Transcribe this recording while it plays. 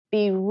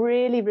be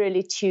really,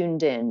 really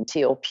tuned in to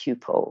your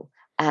pupil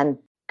and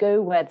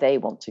go where they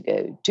want to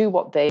go, do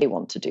what they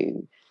want to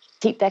do,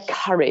 keep their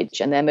courage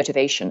and their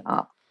motivation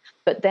up,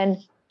 but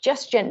then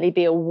just gently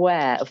be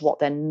aware of what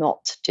they're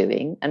not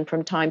doing and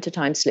from time to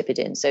time slip it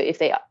in. So if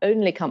they are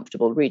only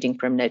comfortable reading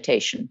from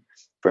notation,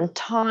 from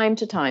time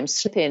to time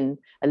slip in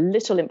a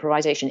little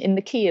improvisation in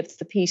the key of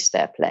the piece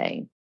they're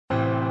playing.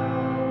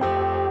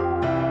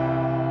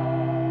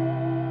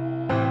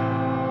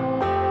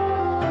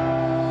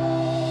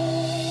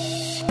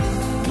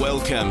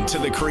 Welcome to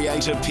the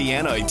Creative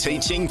Piano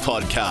Teaching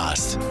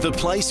Podcast, the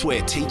place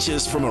where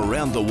teachers from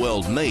around the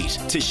world meet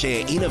to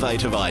share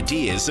innovative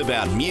ideas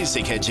about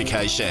music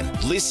education.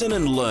 Listen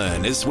and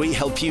learn as we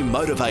help you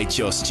motivate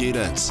your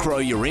students, grow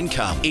your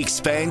income,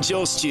 expand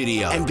your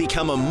studio, and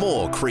become a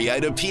more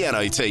creative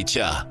piano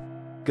teacher.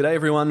 G'day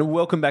everyone,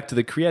 welcome back to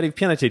the Creative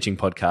Piano Teaching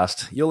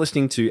Podcast. You're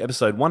listening to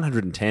episode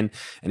 110,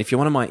 and if you're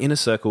one of my Inner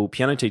Circle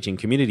piano teaching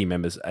community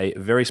members, a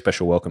very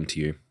special welcome to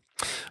you.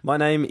 My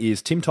name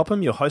is Tim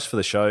Topham, your host for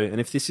the show, and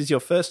if this is your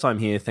first time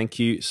here, thank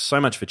you so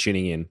much for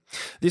tuning in.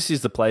 This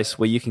is the place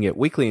where you can get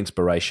weekly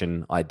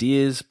inspiration,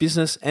 ideas,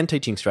 business, and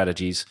teaching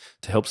strategies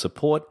to help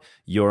support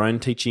your own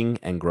teaching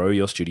and grow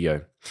your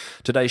studio.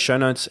 Today's show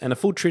notes and a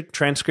full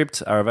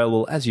transcript are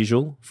available as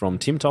usual from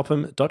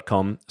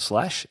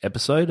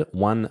timtopham.com/episode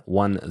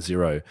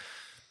 110.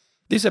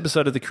 This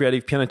episode of the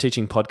Creative Piano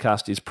Teaching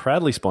Podcast is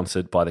proudly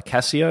sponsored by the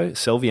Casio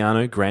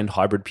Salviano Grand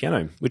Hybrid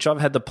Piano, which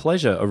I've had the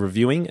pleasure of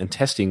reviewing and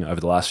testing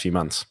over the last few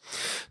months.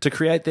 To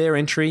create their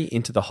entry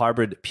into the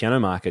hybrid piano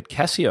market,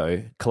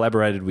 Casio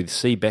collaborated with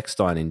C.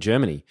 Bechstein in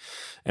Germany.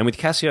 And with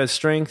Casio's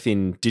strength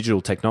in digital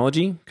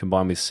technology,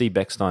 combined with C.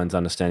 Bechstein's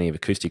understanding of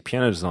acoustic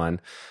piano design,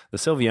 the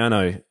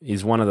Salviano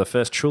is one of the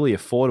first truly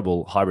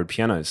affordable hybrid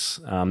pianos.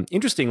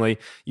 Interestingly,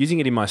 using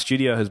it in my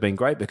studio has been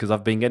great because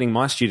I've been getting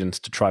my students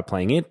to try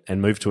playing it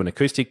and move to an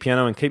acoustic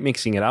piano and keep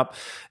mixing it up.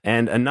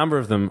 And a number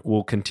of them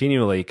will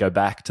continually go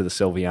back to the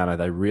Salviano.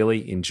 They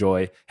really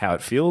enjoy how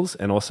it feels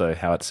and also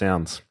how it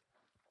sounds.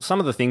 Some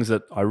of the things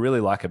that I really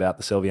like about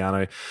the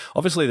Salviano,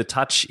 obviously the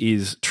touch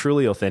is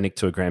truly authentic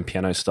to a grand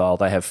piano style.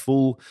 They have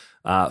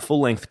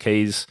full-length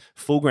keys,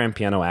 full grand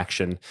piano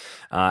action,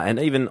 and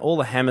even all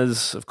the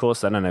hammers, of course,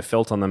 they don't have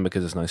felt on them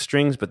because there's no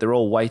strings, but they're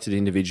all weighted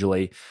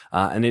individually,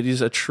 and it is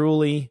a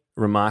truly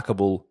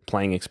remarkable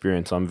playing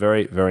experience. I'm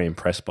very, very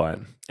impressed by it,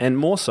 and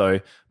more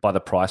so by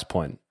the price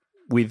point.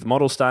 With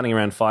models starting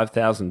around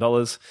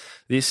 $5,000,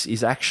 this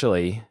is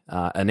actually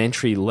an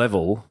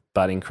entry-level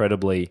but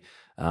incredibly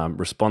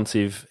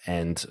responsive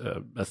and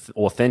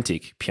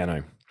authentic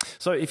piano.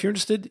 So if you're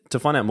interested to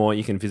find out more,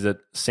 you can visit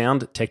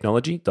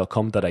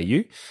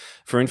soundtechnology.com.au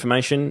for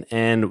information,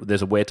 and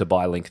there's a where to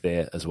buy link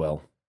there as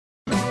well.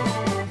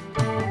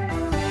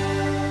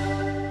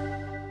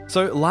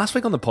 So last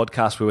week on the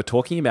podcast, we were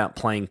talking about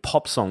playing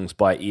pop songs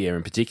by ear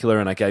in particular,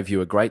 and I gave you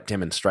a great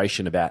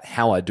demonstration about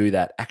how I do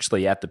that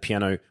actually at the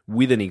piano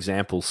with an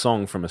example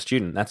song from a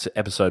student. That's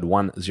episode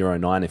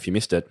 109 if you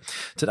missed it.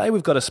 Today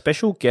we've got a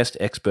special guest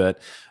expert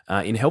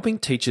in helping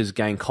teachers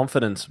gain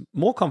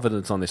more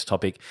confidence on this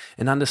topic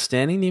and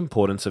understanding the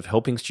importance of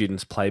helping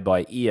students play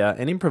by ear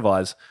and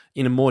improvise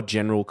in a more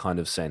general kind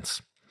of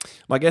sense.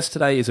 My guest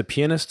today is a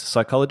pianist,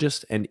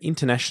 psychologist, and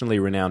internationally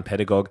renowned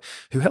pedagogue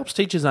who helps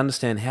teachers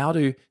understand how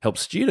to help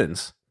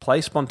students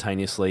play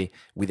spontaneously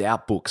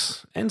without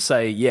books and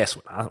say yes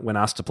when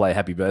asked to play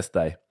Happy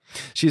Birthday.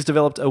 She has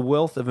developed a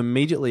wealth of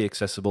immediately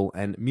accessible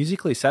and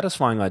musically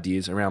satisfying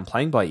ideas around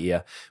playing by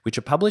ear, which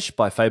are published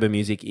by Faber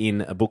Music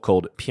in a book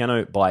called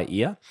Piano by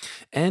Ear,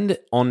 and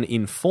on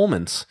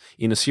Informants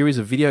in a series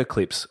of video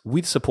clips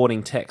with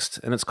supporting text,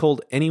 and it's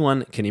called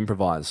Anyone Can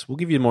Improvise. We'll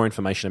give you more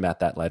information about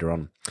that later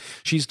on.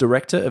 She's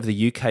director of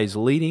the UK's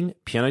leading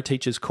piano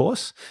teachers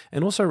course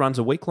and also runs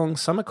a week-long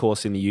summer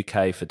course in the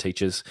UK for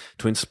teachers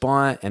to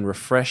inspire and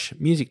refresh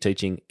music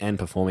teaching and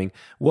performing.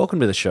 Welcome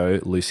to the show,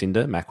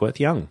 Lucinda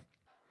Mackworth-Young.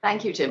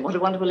 Thank you, Tim. What a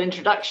wonderful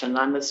introduction.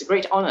 And it's a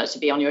great honour to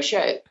be on your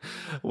show.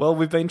 Well,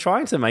 we've been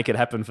trying to make it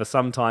happen for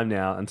some time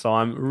now, and so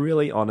I'm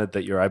really honoured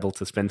that you're able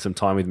to spend some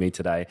time with me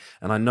today,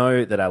 and I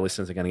know that our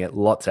listeners are going to get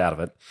lots out of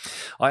it.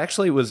 I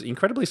actually was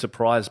incredibly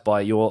surprised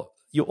by all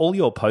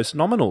your post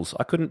nominals.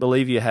 I couldn't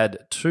believe you had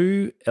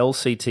 2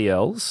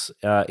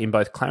 LCTLs in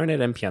both clarinet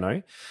and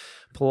piano.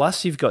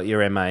 Plus, you've got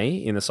your MA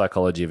in the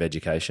psychology of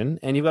education,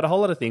 and you've got a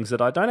whole lot of things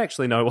that I don't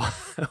actually know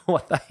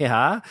what they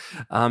are,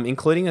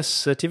 including a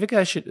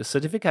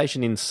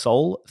certification in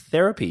soul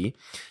therapy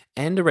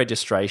and a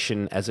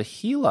registration as a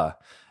healer.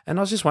 And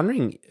I was just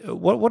wondering,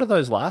 what are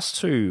those last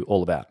 2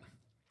 all about?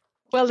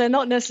 Well, they're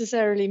not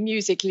necessarily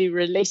musically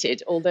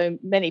related, although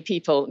many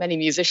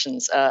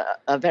musicians are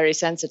very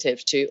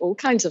sensitive to all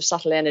kinds of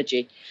subtle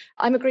energy.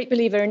 I'm a great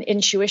believer in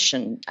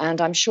intuition,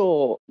 and I'm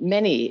sure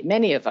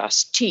many of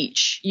us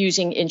teach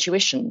using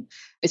intuition.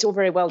 It's all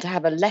very well to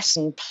have a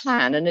lesson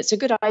plan, and it's a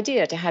good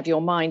idea to have your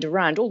mind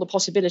around all the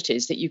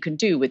possibilities that you can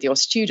do with your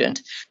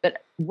student.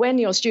 But when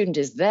your student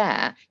is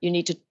there, you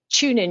need to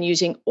tune in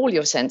using all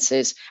your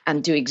senses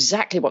and do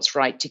exactly what's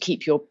right to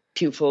keep your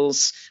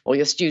pupils or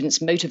your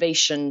students'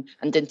 motivation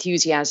and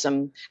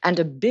enthusiasm and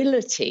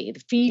ability,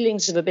 the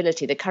feelings of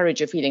ability, the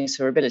courage of feelings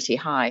for ability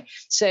high.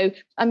 So,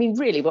 I mean,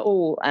 really, we're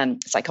all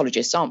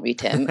psychologists, aren't we,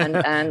 Tim?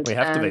 And we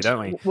have to be, don't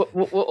we?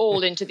 We're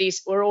all into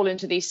these. We're all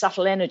into these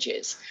subtle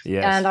energies.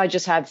 Yes. And I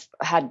just have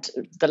had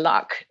the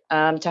luck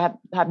to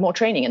have more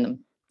training in them.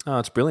 Oh,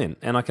 it's brilliant.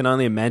 And I can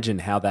only imagine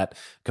how that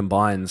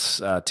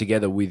combines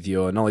together with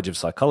your knowledge of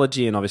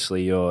psychology and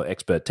obviously your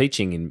expert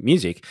teaching in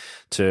music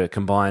to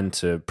combine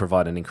to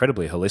provide an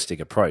incredibly holistic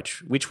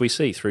approach, which we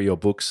see through your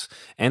books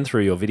and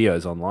through your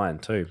videos online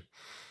too.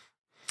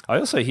 I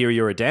also hear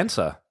you're a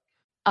dancer.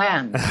 I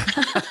am.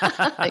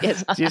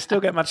 Yes. Do you still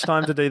get much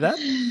time to do that?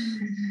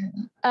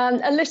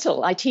 A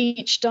little. I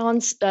teach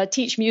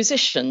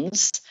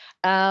musicians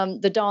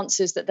the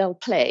dances that they'll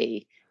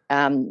play.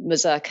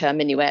 Mazurka,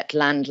 minuet,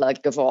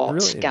 landler,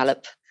 gavotte,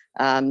 gallop,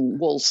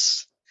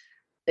 waltz.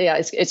 Yeah,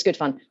 it's good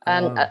fun.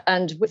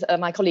 And with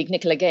my colleague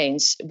Nicola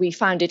Gaines, we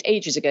founded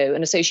ages ago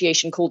an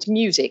association called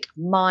Music,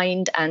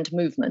 Mind and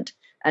Movement.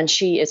 And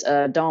she is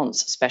a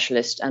dance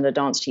specialist and a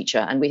dance teacher.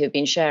 And we have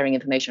been sharing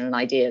information and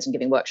ideas and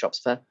giving workshops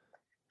for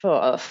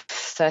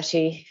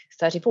 30,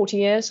 40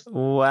 years.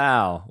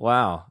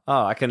 Wow.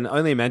 Oh, I can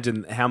only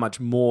imagine how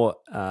much more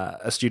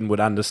a student would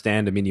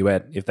understand a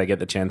minuet if they get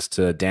the chance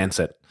to dance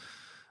it.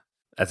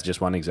 That's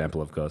just one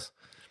example, of course.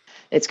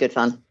 It's good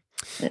fun.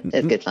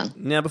 It's good fun.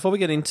 Now, before we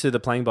get into the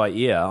playing by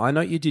ear, I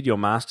know you did your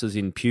master's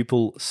in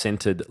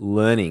pupil-centered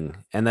learning,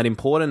 and that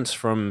importance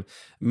from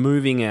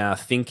moving our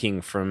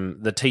thinking from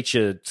the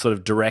teacher sort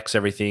of directs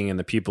everything and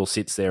the pupil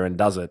sits there and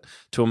does it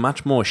to a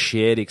much more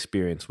shared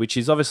experience, which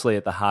is obviously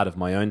at the heart of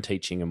my own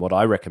teaching and what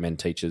I recommend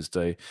teachers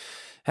do.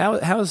 How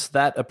has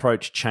that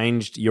approach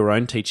changed your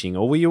own teaching,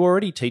 or were you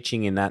already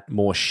teaching in that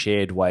more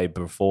shared way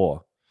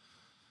before?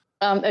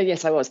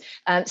 Yes, I was.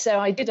 So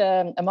I did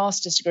a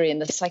master's degree in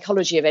the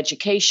psychology of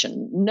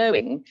education,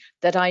 knowing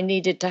that I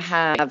needed to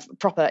have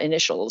proper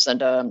initials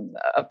and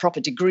a proper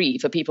degree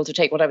for people to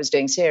take what I was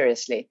doing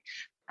seriously.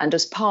 And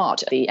as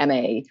part of the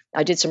MA,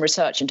 I did some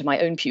research into my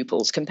own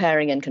pupils,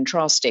 comparing and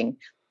contrasting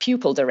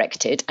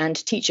pupil-directed and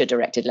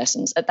teacher-directed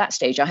lessons. At that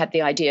stage, I had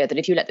the idea that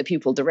if you let the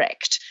pupil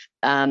direct,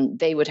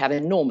 they would have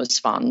enormous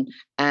fun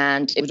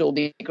and it would all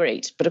be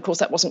great. But of course,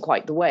 that wasn't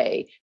quite the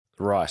way.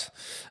 Right.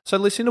 So,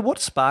 Lucinda, what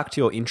sparked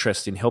your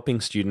interest in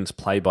helping students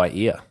play by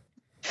ear?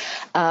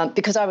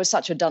 Because I was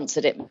such a dunce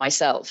at it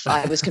myself.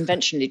 I was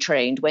conventionally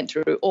trained, went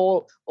through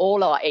all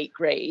our 8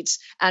 grades,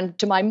 and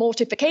to my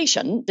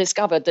mortification,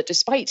 discovered that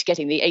despite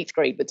getting the 8th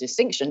grade with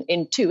distinction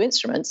in 2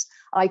 instruments,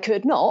 I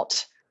could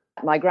not,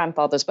 at my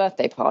grandfather's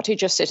birthday party,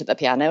 just sit at the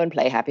piano and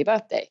play Happy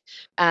Birthday.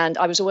 And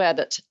I was aware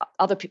that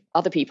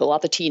other people,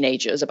 other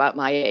teenagers about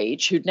my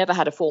age, who'd never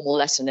had a formal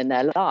lesson in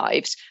their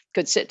lives,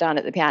 could sit down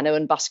at the piano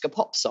and busk a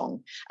pop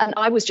song. And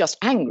I was just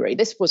angry.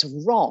 This was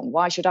wrong.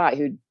 Why should I,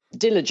 who'd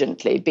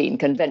diligently been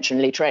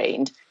conventionally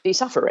trained, be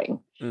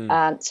suffering?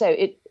 And so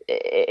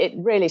it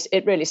really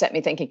set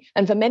me thinking.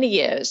 And for many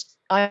years,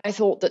 I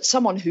thought that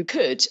someone who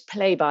could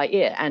play by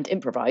ear and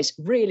improvise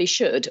really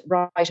should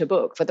write a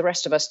book for the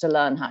rest of us to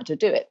learn how to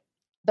do it.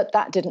 But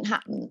that didn't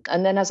happen.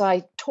 And then as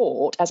I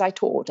taught,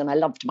 and I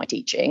loved my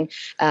teaching,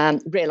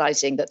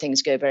 realizing that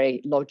things go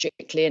very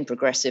logically and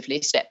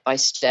progressively, step by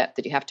step,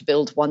 that you have to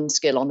build one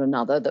skill on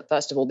another, that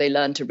first of all, they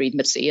learn to read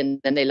C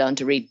and then they learn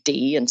to read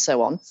D and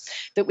so on,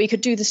 that we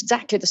could do this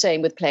exactly the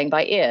same with playing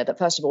by ear, that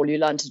first of all, you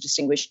learn to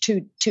distinguish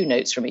two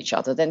notes from each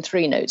other, then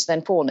 3 notes,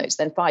 then 4 notes,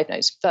 then 5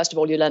 notes. First of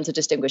all, you learn to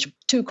distinguish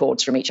 2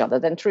 chords from each other,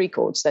 then 3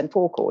 chords, then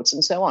 4 chords,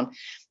 and so on.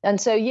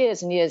 And so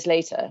years and years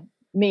later,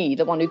 me,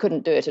 the one who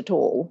couldn't do it at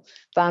all,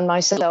 found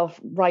myself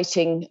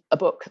writing a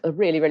book, a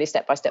really, really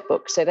step-by-step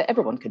book, so that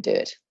everyone could do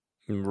it.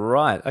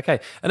 Right.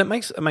 Okay. And it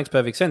makes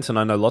perfect sense. And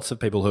I know lots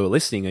of people who are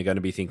listening are going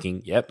to be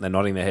thinking, yep, they're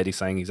nodding their head, he's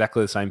saying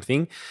exactly the same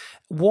thing.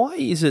 Why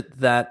is it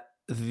that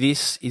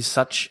this is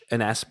such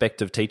an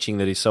aspect of teaching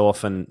that is so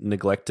often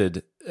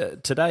neglected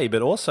today,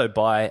 but also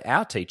by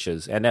our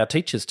teachers and our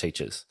teachers'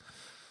 teachers?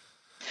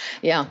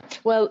 Yeah,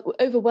 well,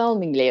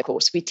 overwhelmingly, of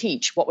course, we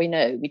teach what we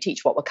know, we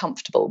teach what we're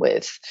comfortable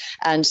with.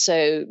 And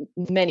so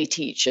many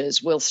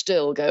teachers will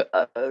still go,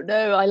 oh,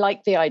 no, I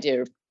like the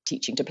idea of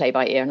teaching to play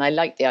by ear, and I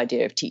like the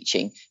idea of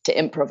teaching to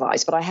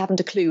improvise, but I haven't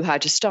a clue how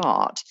to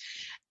start.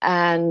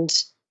 And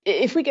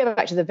if we go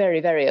back to the very,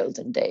 very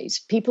olden days,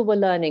 people were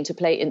learning to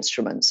play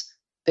instruments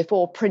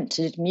before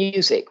printed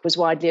music was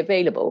widely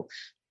available.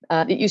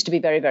 It used to be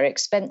very, very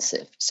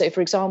expensive. So,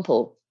 for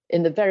example,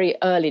 in the very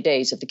early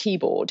days of the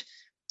keyboard,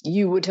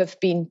 you would have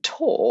been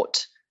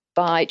taught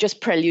by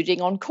just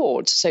preluding on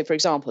chords. So, for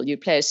example, you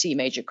play a C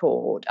major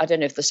chord. I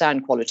don't know if the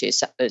sound quality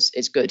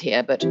is good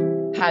here, but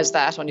how's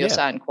that on your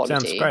sound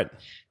quality? Sounds great.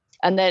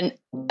 And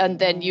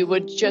then you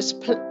would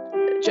just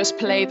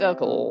play the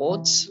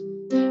chords,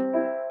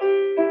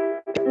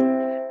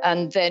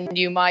 and then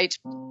you might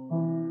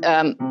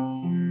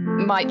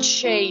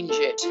change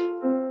it,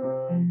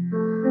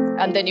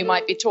 and then you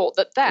might be taught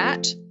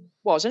that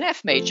was an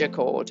F major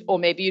chord, or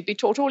maybe you'd be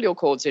taught all your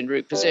chords in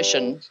root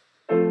position.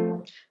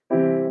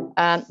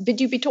 But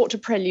you'd be taught to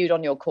prelude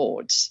on your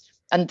chords.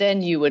 And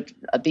then you would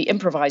be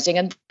improvising,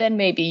 and then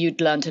maybe you'd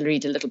learn to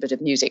read a little bit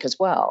of music as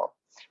well.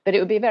 But it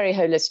would be a very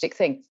holistic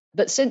thing.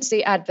 But since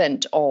the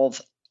advent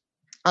of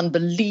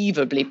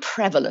unbelievably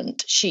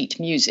prevalent sheet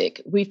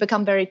music, we've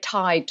become very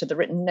tied to the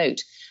written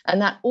note.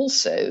 And that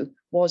also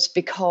was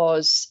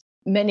because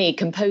many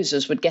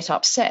composers would get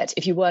upset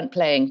if you weren't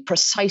playing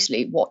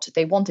precisely what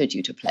they wanted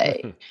you to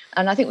play.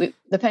 And I think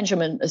the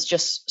pendulum has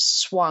just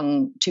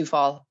swung too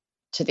far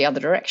to the other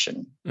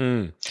direction.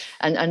 And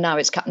now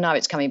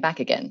it's coming back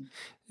again.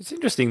 It's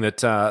interesting that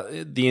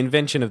the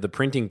invention of the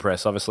printing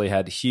press obviously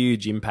had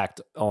huge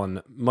impact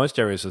on most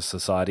areas of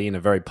society in a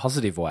very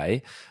positive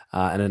way,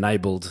 and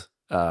enabled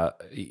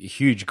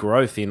huge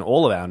growth in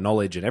all of our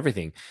knowledge and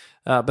everything.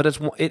 But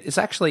it's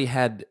actually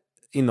had,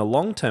 in the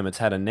long term, it's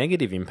had a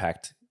negative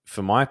impact,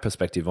 from my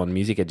perspective, on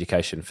music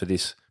education for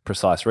this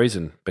precise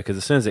reason. Because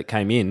as soon as it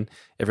came in,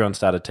 everyone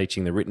started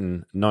teaching the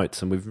written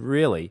notes, and we've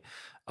really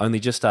only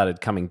just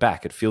started coming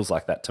back, it feels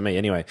like that to me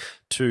anyway,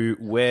 to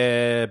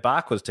where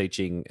Bach was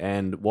teaching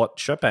and what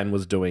Chopin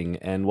was doing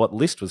and what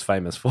Liszt was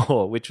famous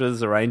for, which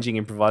was arranging,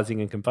 improvising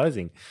and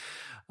composing.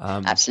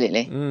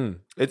 Absolutely. And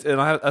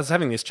I was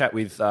having this chat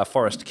with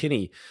Forrest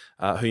Kinney,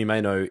 who you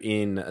may know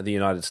in the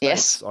United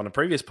States, on a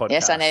previous podcast.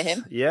 Yes, I know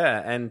him. Yeah,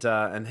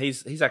 and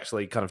he's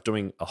actually kind of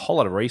doing a whole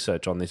lot of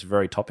research on this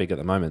very topic at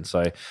the moment.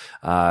 So,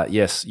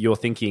 yes, your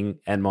thinking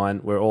and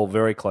mine, we're all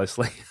very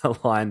closely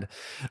aligned.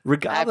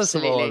 Regardless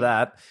of all of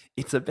that,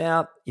 it's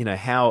about,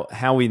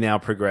 how we now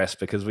progress,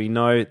 because we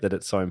know that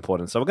it's so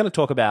important. So we're going to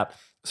talk about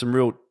some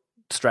real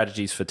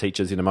strategies for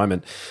teachers in a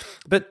moment.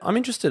 But I'm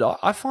interested,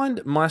 I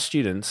find my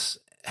students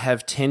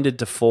have tended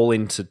to fall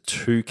into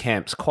two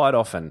camps quite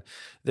often.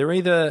 They're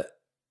either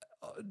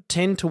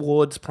tend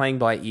towards playing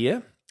by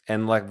ear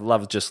and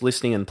love just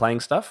listening and playing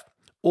stuff,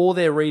 or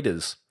they're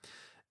readers.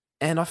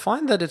 And I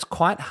find that it's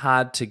quite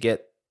hard to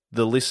get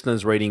the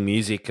listeners reading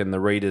music and the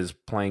readers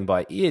playing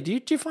by ear.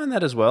 Do you find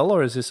that as well,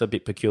 or is this a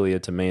bit peculiar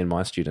to me and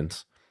my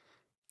students?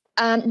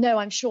 No,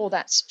 I'm sure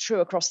that's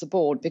true across the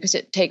board, because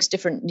it takes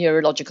different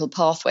neurological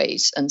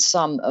pathways, and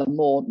some are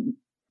more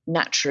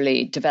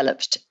naturally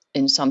developed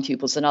in some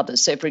pupils than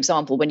others. So, for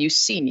example, when you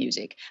see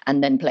music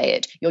and then play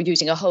it, you're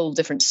using a whole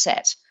different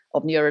set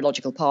of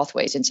neurological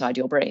pathways inside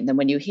your brain than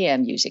when you hear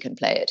music and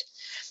play it.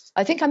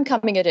 I think I'm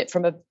coming at it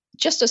from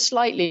just a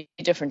slightly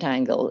different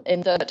angle,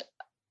 in that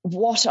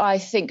what I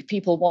think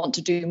people want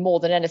to do more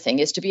than anything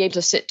is to be able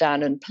to sit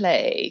down and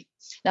play.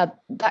 Now,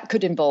 that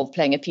could involve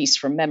playing a piece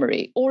from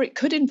memory, or it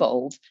could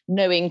involve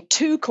knowing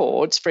two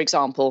chords, for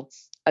example,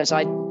 as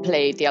I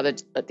played the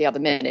other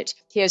minute.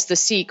 Here's the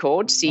C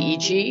chord, C, E,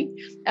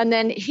 G, and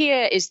then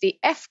here is the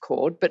F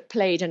chord, but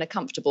played in a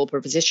comfortable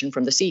position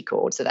from the C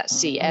chord, so that's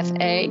C, F,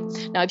 A.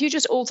 Now, if you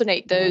just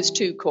alternate those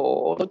two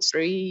chords,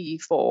 3,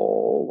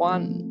 4,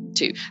 1,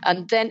 2,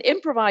 and then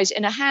improvise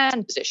in a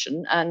hand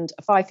position, and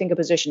a 5-finger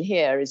position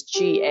here is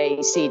G,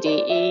 A, C, D,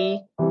 E.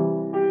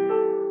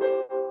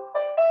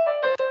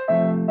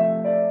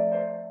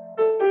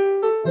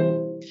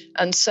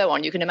 And so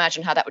on. You can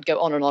imagine how that would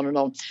go on and on and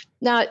on.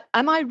 Now,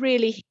 am I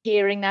really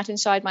hearing that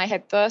inside my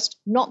head first?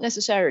 Not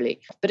necessarily,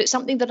 but it's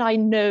something that I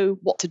know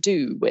what to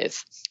do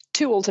with.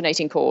 2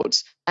 alternating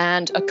chords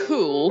and a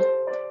cool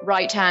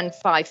right-hand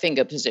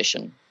 5-finger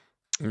position,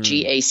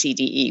 G, A, C,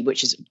 D, E,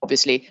 which is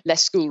obviously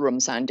less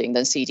schoolroom sounding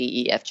than C,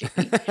 D, E, F, G,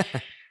 E.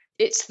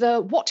 It's the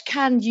what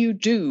can you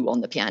do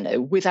on the piano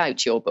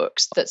without your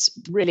books that's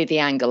really the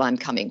angle I'm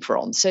coming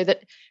from, so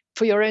that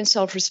for your own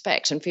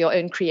self-respect and for your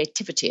own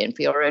creativity and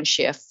for your own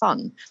sheer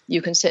fun,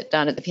 you can sit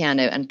down at the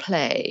piano and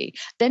play.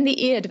 Then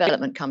the ear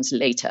development comes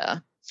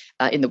later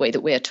in the way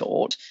that we're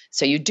taught.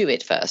 So you do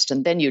it first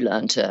and then you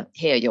learn to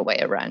hear your way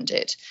around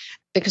it.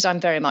 Because I'm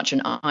very much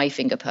an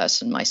eye-finger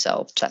person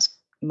myself. That's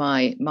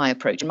my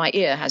approach. And my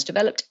ear has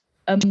developed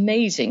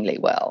amazingly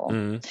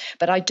well.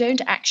 But I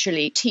don't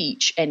actually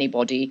teach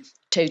anybody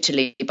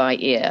totally by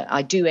ear.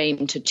 I do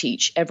aim to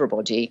teach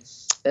everybody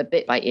a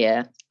bit by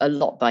ear, a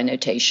lot by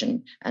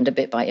notation, and a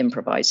bit by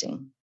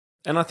improvising.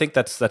 And I think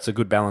that's a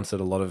good balance that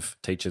a lot of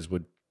teachers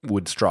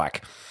would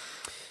strike.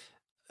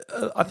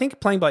 I think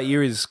playing by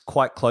ear is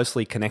quite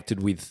closely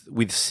connected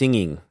with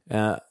singing,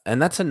 and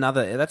that's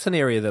an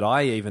area that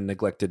I even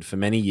neglected for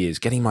many years.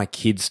 Getting my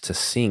kids to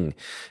sing.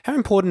 How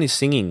important is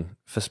singing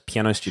for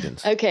piano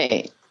students?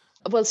 Okay,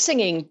 well,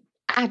 singing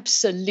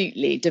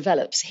absolutely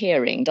develops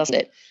hearing, doesn't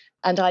it?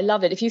 And I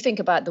love it. If you think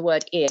about the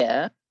word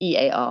ear,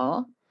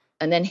 E-A-R,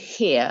 and then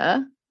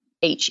hear,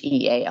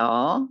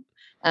 H-E-A-R,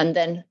 and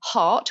then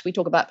heart, we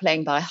talk about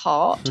playing by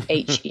heart,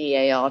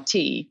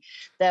 H-E-A-R-T.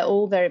 They're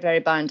all very, very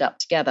bound up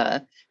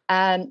together.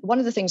 And one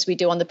of the things we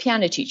do on the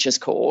piano teachers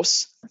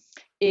course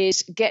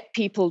is get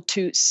people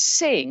to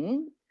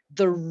sing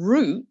the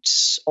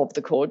roots of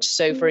the chords.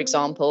 So, for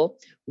example,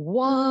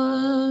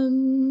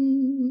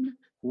 1,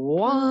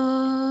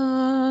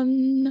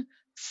 1,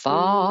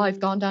 5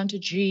 gone down to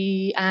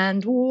G,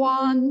 and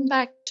 1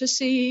 back to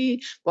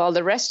C, while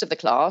the rest of the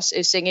class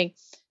is singing,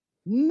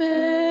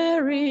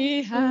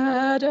 Mary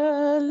had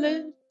a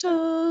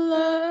little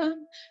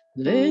lamb,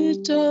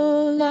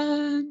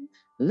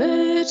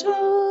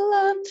 little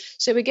lamb.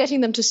 So we're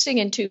getting them to sing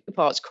in two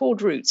parts,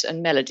 chord roots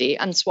and melody,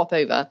 and swap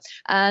over,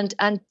 and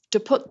to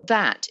put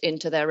that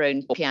into their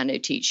own piano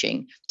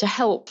teaching to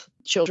help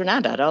children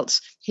and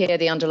adults hear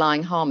the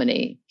underlying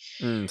harmony.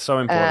 So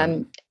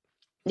important.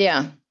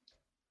 Yeah.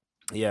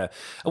 Yeah.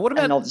 And what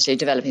about, and obviously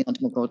developing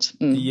optimal chords.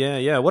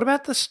 Yeah. What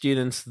about the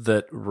students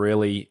that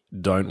really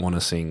don't want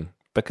to sing?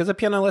 Because a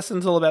piano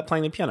lesson's all about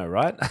playing the piano,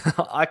 right?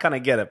 I kind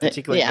of get it,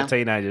 particularly for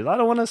teenagers. I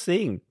don't want to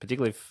sing,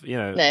 particularly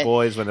if,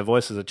 boys when their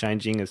voices are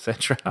changing,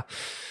 etc.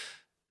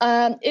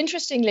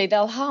 Interestingly,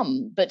 they'll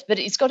hum, but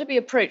it's got to be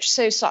approached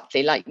so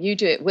subtly, like you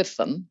do it with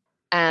them,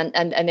 and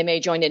they may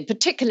join in.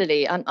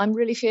 Particularly, I'm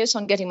really fierce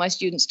on getting my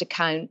students to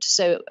count,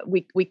 so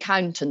we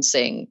count and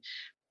sing.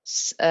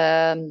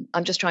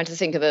 I'm just trying to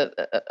think of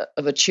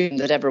a tune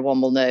that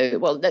everyone will know.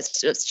 Well,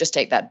 let's just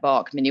take that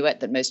Bach minuet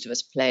that most of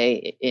us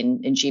play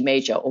in G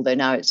major, although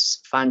now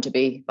it's found to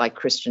be by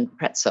Christian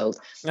Petzold.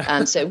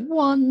 And so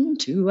 1,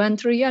 2, and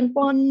 3, and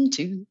 1,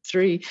 2,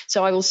 3.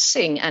 So I will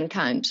sing and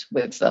count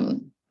with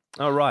them.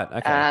 Oh, right.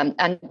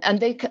 Okay. And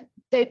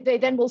they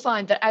then will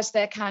find that as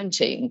they're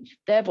counting,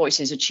 their voice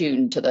is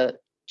attuned to the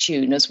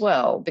tune as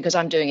well, because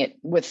I'm doing it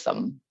with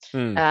them.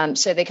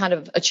 So they kind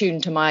of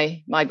attune to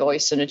my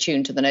voice and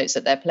attune to the notes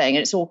that they're playing,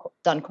 and it's all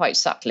done quite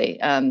subtly.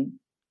 I'm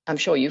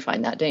sure you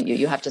find that, don't you?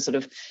 You have to sort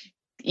of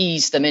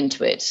ease them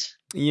into it.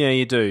 Yeah,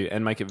 you do,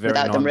 and make it very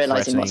without them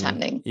realizing what's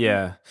happening.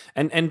 Yeah,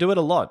 and do it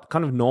a lot.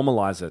 Kind of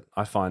normalize it.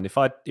 I find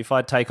if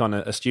I take on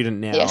a student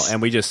now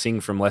and we just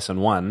sing from lesson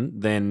 1,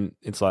 then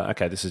it's like,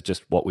 okay, this is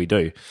just what we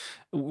do.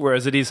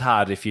 Whereas it is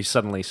hard if you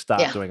suddenly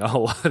start doing a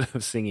whole lot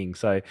of singing.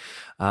 So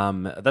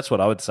that's what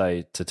I would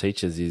say to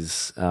teachers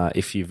is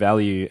if you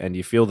value and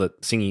you feel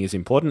that singing is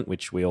important,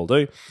 which we all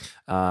do,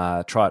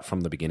 try it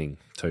from the beginning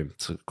too.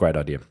 It's a great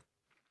idea.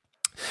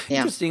 Yeah.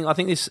 Interesting. I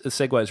think this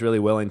segues really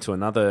well into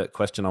another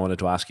question I wanted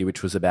to ask you,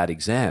 which was about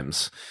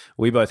exams.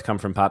 We both come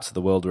from parts of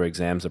the world where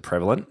exams are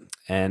prevalent.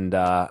 And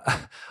I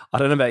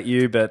don't know about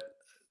you, but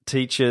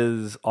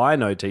I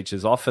know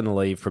teachers often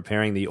leave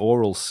preparing the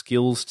oral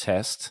skills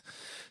test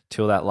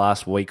till that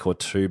last week or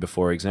two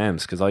before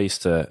exams, because I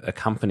used to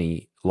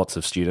accompany lots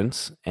of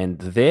students and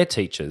their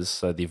teachers,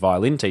 so the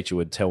violin teacher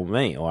would tell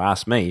me or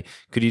ask me,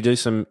 could you do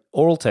some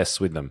oral tests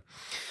with them?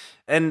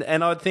 And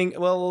I'd think,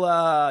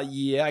 well,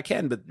 yeah, I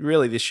can, but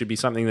really this should be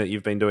something that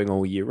you've been doing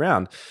all year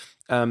round.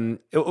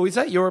 Is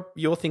that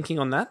your thinking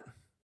on that?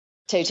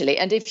 Totally.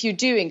 And if you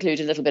do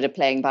include a little bit of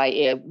playing by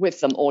ear with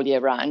them all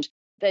year round,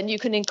 then you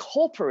can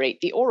incorporate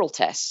the oral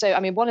test. So,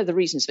 I mean, one of the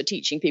reasons for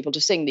teaching people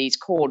to sing these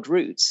chord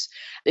roots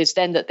is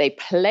then that they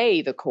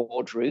play the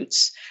chord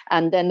roots.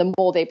 And then the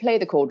more they play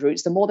the chord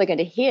roots, the more they're going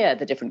to hear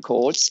the different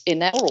chords in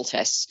their oral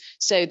tests.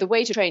 So the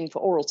way to train for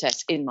oral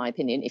tests, in my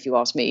opinion, if you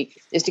ask me,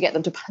 is to get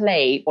them to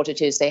play what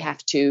it is they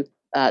have to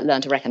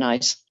learn to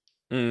recognize.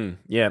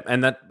 Yeah,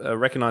 and that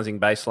recognizing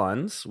bass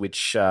lines,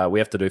 which we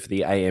have to do for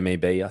the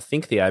AMEB, I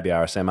think the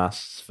ABRSM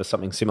asks for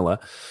something similar,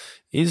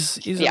 is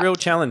a real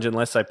challenge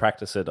unless they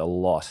practice it a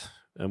lot,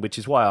 which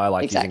is why I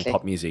like using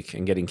pop music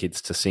and getting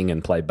kids to sing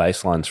and play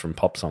bass lines from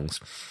pop songs.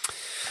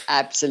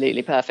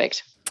 Absolutely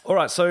perfect. All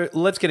right, so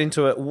let's get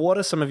into it. What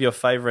are some of your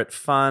favorite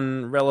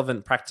fun,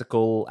 relevant,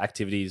 practical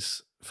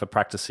activities for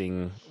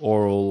practicing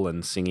oral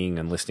and singing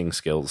and listening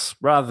skills,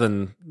 rather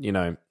than,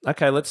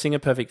 okay, let's sing a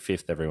perfect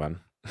fifth,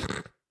 everyone?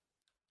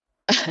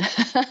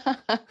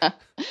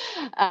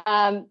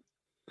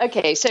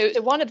 Okay,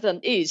 so one of them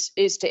is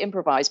to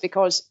improvise,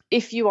 because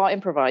if you are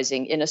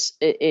improvising in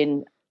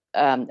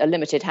a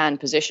limited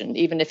hand position,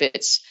 even if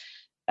it's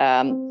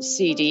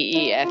C, D,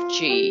 E, F,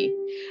 G,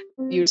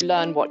 you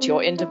learn what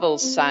your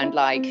intervals sound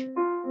like,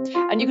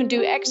 and you can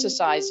do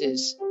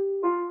exercises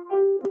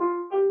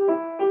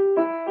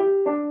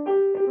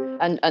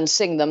and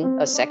sing them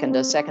a second,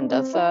 a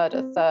third,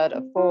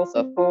 a fourth,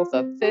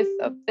 a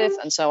fifth,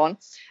 and so on.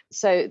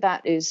 So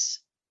that is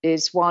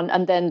one.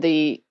 And then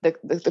the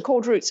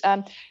chord roots.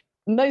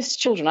 Most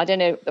children, I don't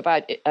know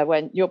about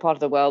when you're part of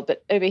the world,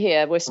 but over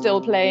here we're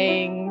still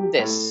playing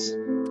this.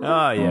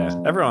 Oh yeah,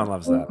 everyone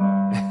loves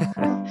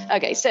that.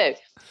 Okay, so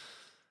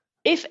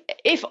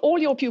if all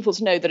your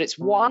pupils know that it's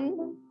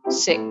 1,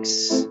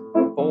 6,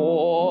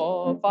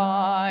 4,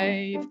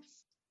 5,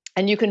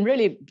 and you can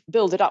really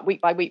build it up week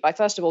by week by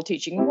first of all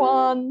teaching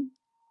 1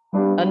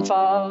 and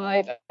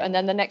 5, and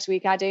then the next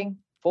week adding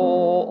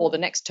 4, or the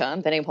next term,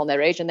 depending upon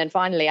their age, and then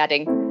finally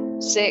adding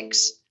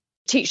 6.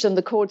 Teach them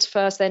the chords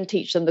first, then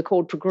teach them the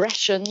chord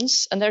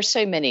progressions. And there are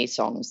so many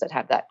songs that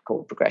have that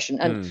chord progression.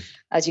 And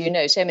as you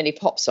know, so many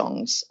pop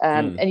songs.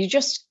 And you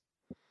just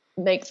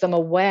make them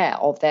aware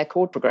of their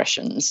chord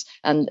progressions,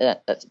 and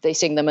they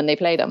sing them and they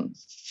play them.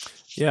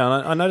 Yeah,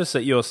 and I noticed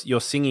that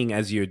you're singing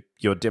as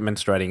you're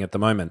demonstrating at the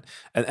moment,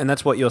 and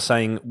that's what you're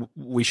saying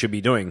we should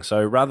be doing.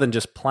 So rather than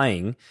just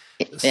playing,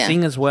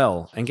 sing as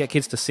well, and get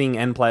kids to sing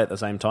and play at the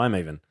same time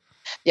even.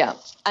 Yeah,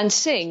 and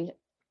sing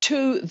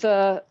to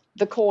the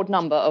chord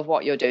number of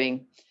what you're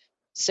doing.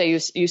 So you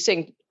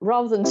sing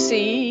rather than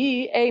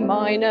C, A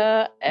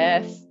minor,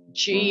 F,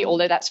 G,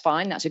 although that's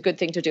fine, that's a good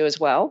thing to do as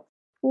well.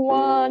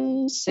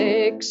 1,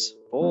 6,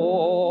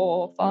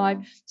 4, 5.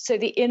 So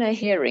the inner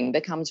hearing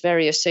becomes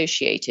very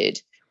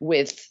associated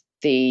with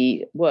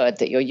the word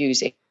that you're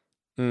using.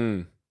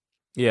 Mm.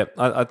 Yeah,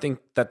 I think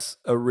that's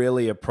a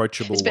really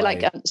approachable It's a bit way.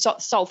 like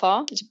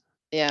sulfur.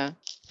 Yeah.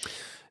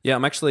 Yeah,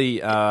 I'm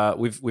actually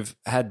we've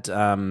had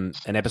an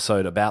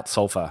episode about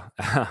sulfur,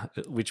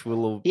 which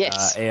will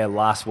air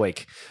last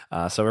week.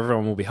 So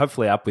everyone will be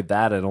hopefully up with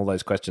that and all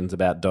those questions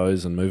about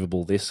dose and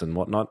movable this and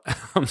whatnot.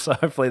 So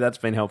hopefully that's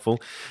been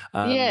helpful.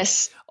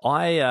 Yes.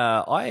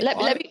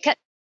 Let me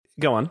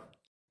go on.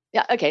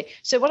 Yeah. Okay.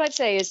 So what I'd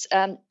say is,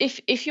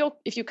 if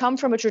you come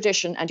from a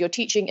tradition and you're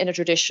teaching in a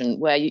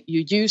tradition where you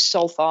use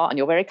solfa and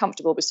you're very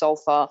comfortable with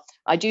solfa,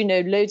 I do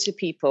know loads of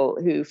people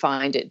who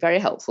find it very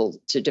helpful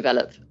to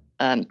develop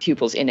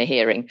pupils' inner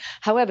hearing.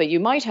 However, you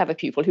might have a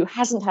pupil who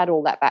hasn't had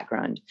all that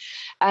background,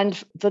 and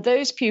for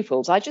those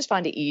pupils, I just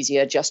find it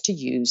easier just to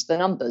use the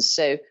numbers.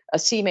 So a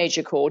C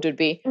major chord would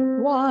be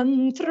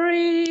 1,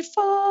 3,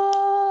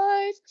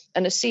 5,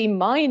 and a C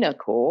minor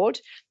chord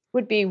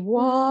would be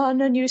 1,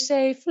 and you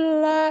say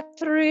flat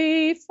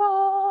 3,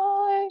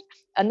 5.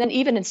 And then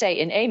even in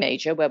A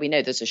major, where we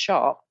know there's a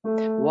sharp,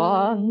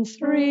 1,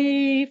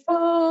 3,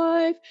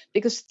 5,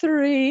 because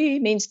 3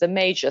 means the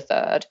major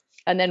third.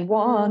 And then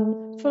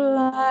 1,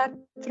 flat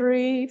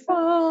 3,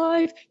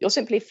 5. You're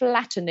simply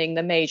flattening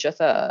the major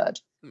third.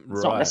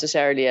 It's not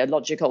necessarily a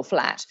logical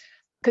flat.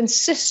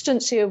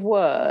 Consistency of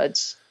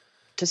words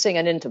to sing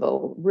an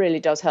interval really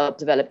does help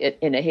develop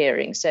inner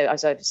hearing. So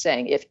as I was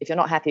saying, if you're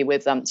not happy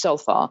with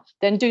solfa,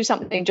 then do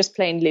something just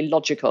plainly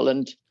logical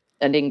and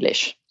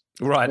English.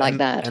 Right, like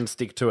that. And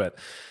stick to it.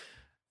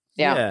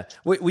 Yeah.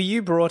 Were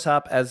you brought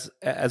up as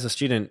a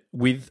student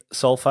with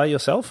solfa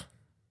yourself?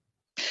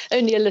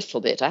 Only a little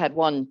bit. I had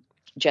one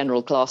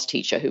general class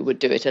teacher who would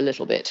do it a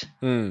little bit.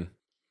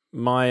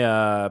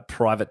 My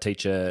private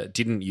teacher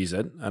didn't use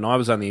it, and I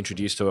was only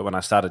introduced to it when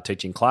I started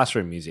teaching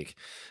classroom music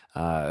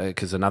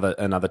because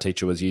another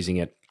teacher was using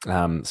it.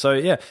 So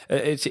yeah,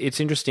 it's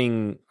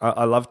interesting.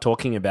 I love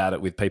talking about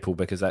it with people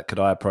because that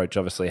Kadai approach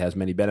obviously has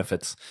many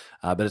benefits,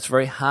 but it's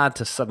very hard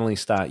to suddenly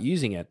start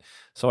using it.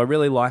 So I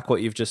really like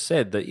what you've just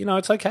said, that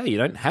it's okay. You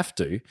don't have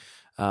to,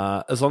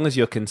 as long as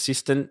you're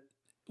consistent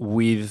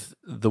with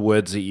the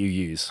words that you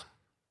use.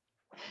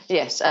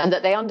 Yes, and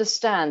that they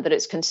understand that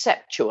it's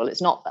conceptual.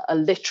 It's not a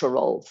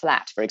literal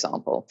flat, for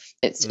example.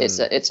 It's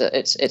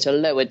a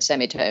lowered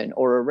semitone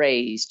or a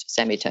raised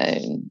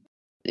semitone.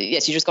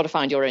 Yes, you just got to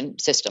find your own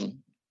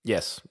system.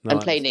 Yes,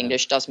 and plain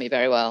English does me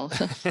very well.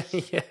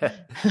 Yeah.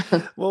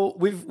 Well,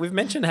 we've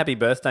mentioned happy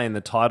birthday in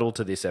the title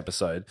to this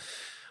episode.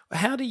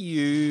 How do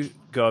you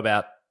go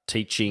about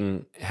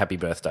teaching happy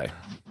birthday?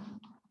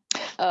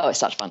 Oh, it's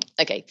such fun.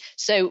 Okay,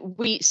 so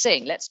we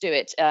sing. Let's do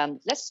it.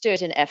 Let's do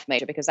it in F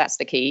major because that's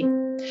the key.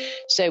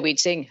 So we'd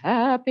sing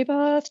 "Happy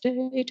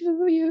Birthday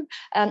to You,"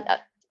 and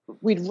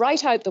we'd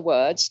write out the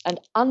words and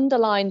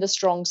underline the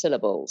strong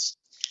syllables.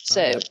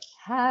 So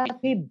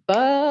happy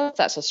birth,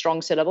 that's a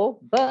strong syllable.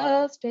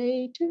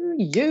 Birthday to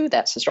you,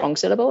 that's a strong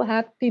syllable.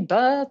 Happy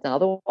birth,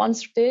 another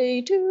one's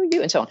day to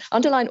you, and so on.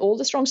 Underline all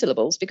the strong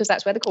syllables because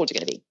that's where the chords are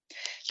going to be.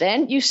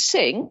 Then you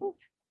sing,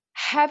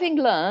 having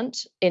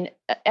learnt in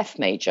F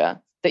major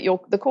that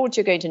the chords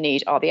you're going to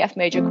need are the F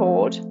major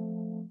chord,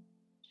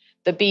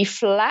 the B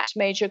flat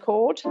major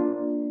chord,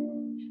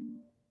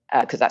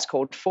 because that's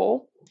chord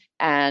 4,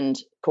 and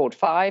chord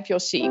 5,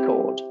 your C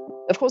chord.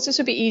 Of course, this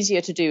would be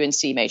easier to do in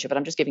C major, but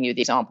I'm just giving you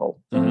the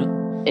example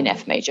in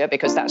F major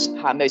because that's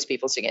how most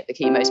people sing it, the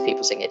key most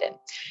people sing it in.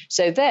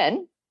 So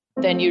then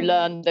you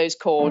learn those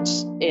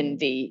chords in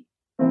the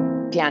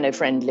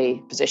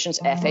piano-friendly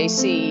positions, F, A,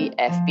 C,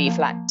 F, B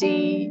flat,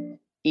 D,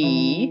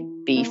 E,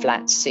 B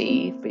flat,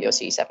 C for your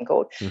C7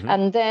 chord.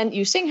 And then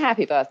you sing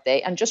Happy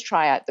Birthday and just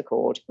try out the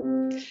chord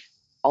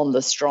on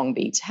the strong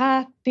beats.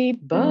 Happy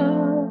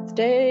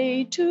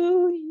birthday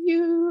to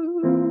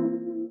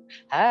you.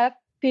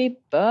 Happy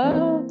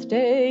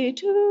birthday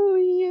to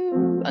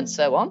you. And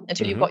so on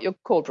until you've got your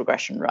chord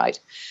progression right.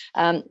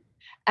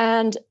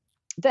 And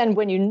then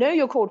when you know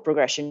your chord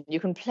progression, you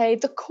can play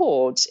the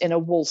chords in a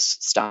waltz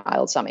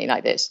style, something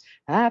like this.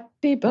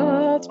 Happy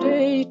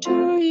birthday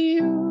to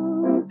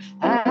you.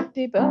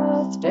 Happy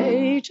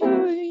birthday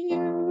to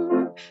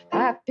you.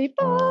 Happy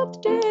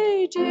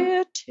birthday,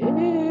 dear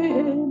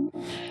Tim.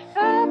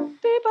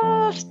 Happy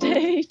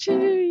birthday to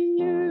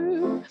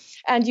you.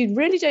 And you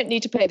really don't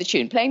need to play the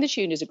tune. Playing the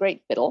tune is a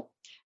great fiddle,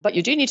 but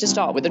you do need to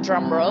start with a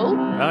drum roll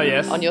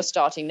on your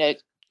starting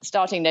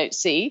note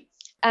C.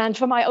 And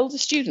for my older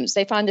students,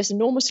 they find this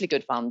enormously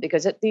good fun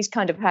because at these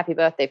kind of happy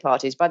birthday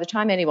parties, by the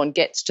time anyone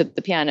gets to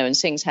the piano and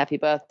sings happy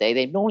birthday,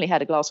 they've normally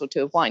had a glass or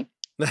two of wine.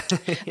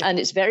 And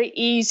it's very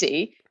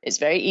easy. It's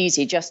very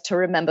easy just to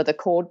remember the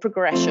chord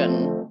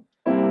progression.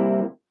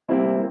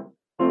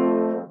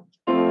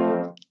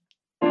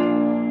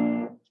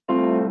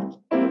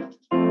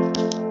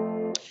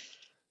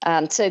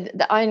 So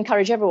I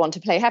encourage everyone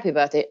to play Happy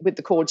Birthday with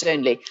the chords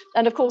only.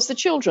 And of course, the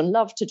children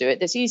love to do it.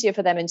 It's easier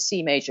for them in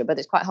C major, but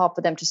it's quite hard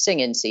for them to sing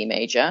in C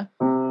major.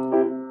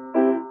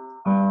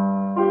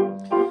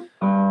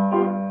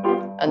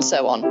 and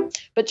so on.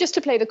 But just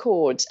to play the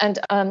chords. And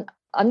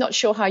I'm not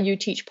sure how you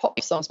teach pop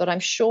songs, but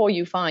I'm sure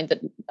you find that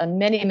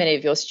many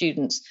of your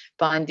students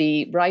find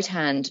the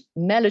right-hand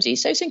melody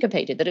so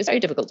syncopated that it's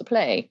very difficult to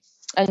play.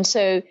 And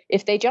so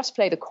if they just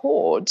play the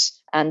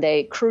chords and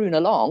they croon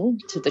along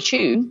to the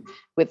tune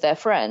with their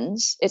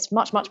friends, it's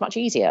much, much, much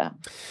easier.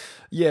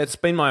 Yeah, it's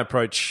been my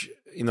approach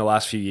in the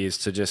last few years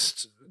to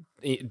just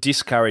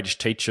discourage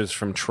teachers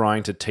from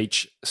trying to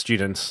teach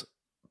students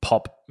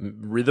pop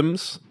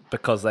rhythms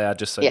because they are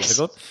just so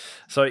difficult.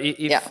 So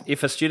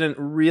if a student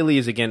really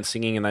is against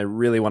singing and they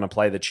really want to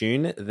play the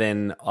tune,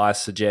 then I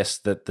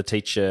suggest that the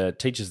teacher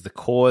teaches the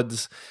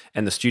chords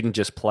and the student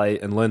just play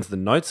and learns the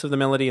notes of the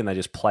melody and they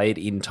just play it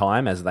in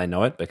time as they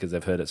know it because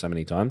they've heard it so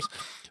many times.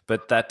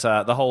 But that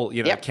the whole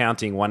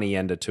counting 1E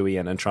and a 2E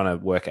and trying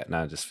to work out,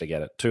 no, just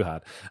forget it, too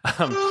hard.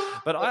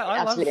 But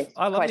I love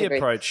the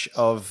approach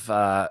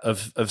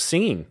of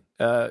singing.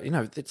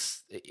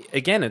 It's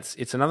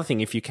another thing.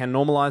 If you can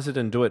normalize it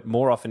and do it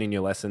more often in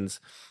your lessons,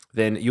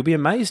 then you'll be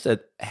amazed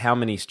at how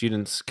many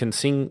students can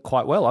sing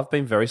quite well. I've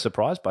been very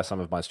surprised by some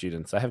of my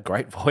students. They have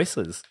great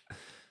voices.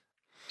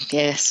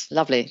 Yes,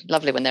 lovely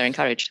when they're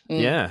encouraged.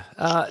 Yeah.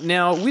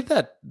 Now, with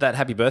that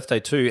happy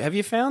birthday too, have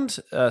you found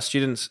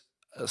students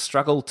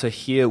struggle to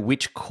hear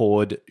which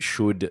chord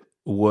should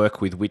work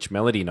with which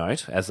melody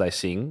note as they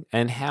sing,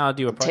 and how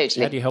do you approach?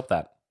 How do you help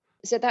that?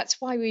 So that's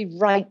why we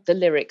write the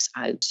lyrics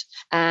out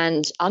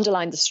and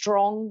underline the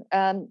strong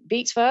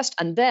beats first.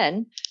 And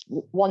then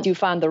once you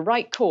found the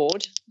right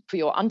chord for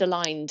your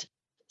underlined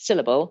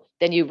syllable,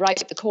 then you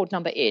write the chord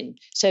number in.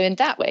 So in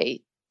that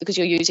way, because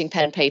you're using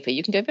pen and paper,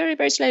 you can go very,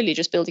 very slowly,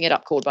 just building it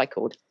up chord by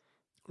chord.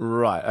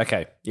 Right.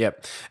 Okay.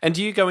 Yep. And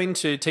do you go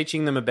into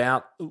teaching them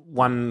about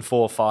 1,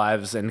 4,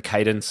 5s and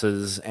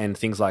cadences and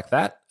things like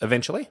that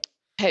eventually?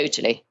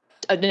 Totally.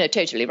 No,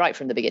 totally. Right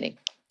from the beginning.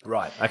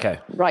 Right. Okay.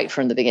 Right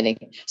from the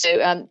beginning.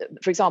 So,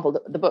 for example,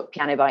 the book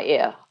Piano by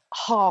Ear,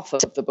 half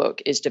of the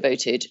book is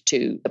devoted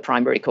to the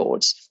primary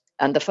chords,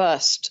 and the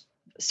first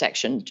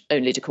section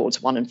only to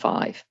chords 1 and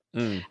 5.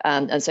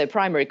 And so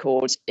primary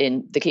chords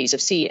in the keys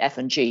of C, F,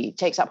 and G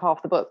takes up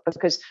half the book,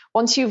 because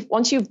once you've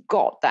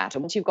got that,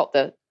 and once you've got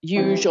the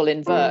usual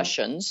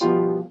inversions,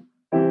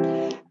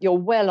 you're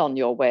well on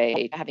your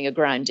way to having a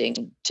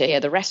grounding to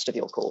hear the rest of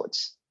your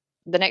chords.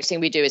 The next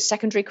thing we do is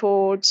secondary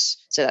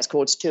chords, so that's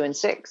chords 2 and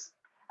 6.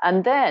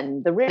 And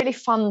then the really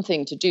fun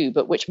thing to do,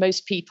 but which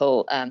most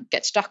people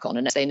get stuck on,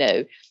 and as they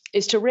know,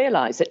 is to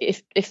realize that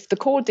if the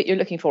chord that you're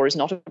looking for is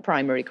not a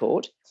primary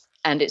chord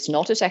and it's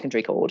not a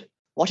secondary chord,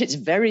 what it's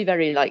very,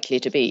 very likely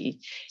to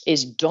be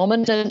is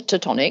dominant to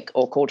tonic,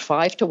 or chord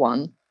 5 to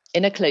 1,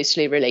 in a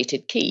closely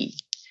related key.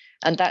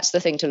 And that's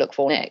the thing to look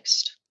for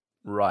next.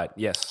 Right,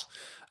 yes.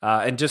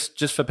 And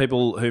just for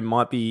people who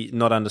might be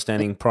not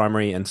understanding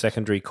primary and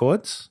secondary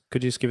chords,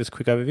 could you just give us a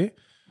quick overview?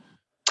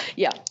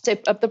 Yeah, so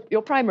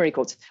your primary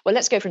chords. Well,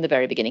 let's go from the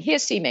very beginning.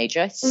 Here's C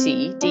major,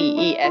 C, D,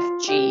 E, F,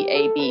 G,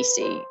 A, B,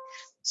 C.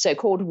 So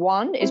chord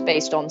 1 is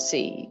based on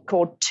C.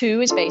 Chord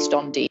 2 is based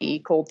on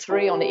D. Chord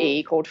 3 on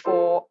E. Chord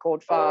 4,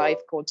 chord 5,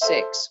 chord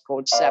 6,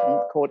 chord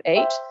 7, chord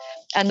 8.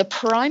 And the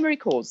primary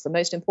chords, the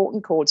most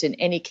important chords in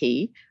any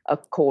key, are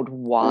chord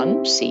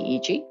 1, C, E,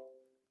 G.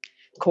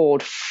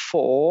 Chord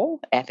 4,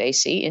 F, A,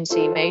 C in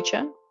C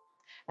major.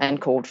 And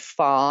chord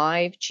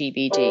 5, G,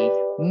 B, D.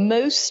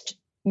 Most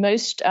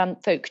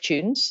folk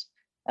tunes,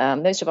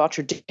 most of our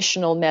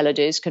traditional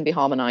melodies can be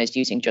harmonized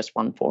using just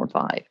 1, 4, and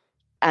 5.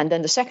 And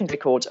then the secondary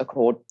chords are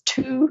chord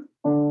 2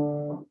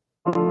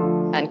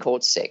 and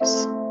chord 6.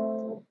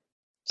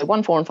 So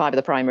 1, 4, and 5 are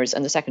the primaries,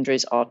 and the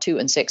secondaries are 2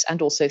 and 6,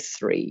 and also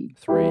 3.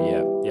 3,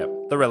 yeah.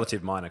 The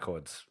relative minor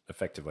chords,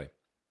 effectively.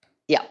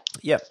 Yeah.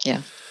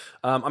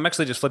 I'm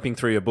actually just flipping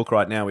through your book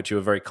right now, which you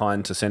were very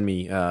kind to send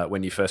me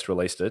when you first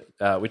released it,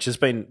 which has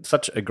been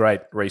such a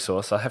great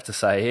resource, I have to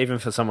say, even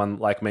for someone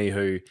like me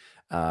who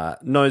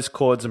knows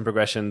chords and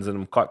progressions and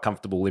I'm quite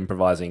comfortable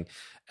improvising.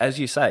 As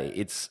you say,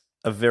 it's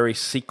a very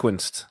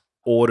sequenced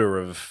order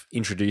of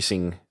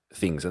introducing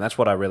things, and that's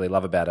what I really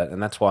love about it,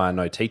 and that's why I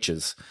know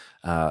teachers.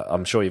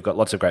 I'm sure you've got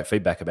lots of great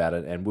feedback about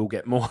it, and we'll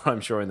get more,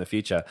 I'm sure, in the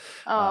future.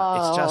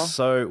 It's just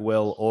so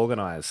well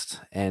organised,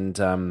 and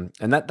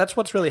that's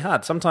what's really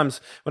hard.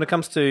 Sometimes when it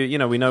comes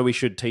to, we know we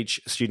should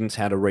teach students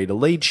how to read a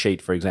lead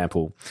sheet, for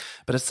example,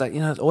 but it's like,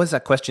 always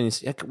that question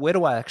is, where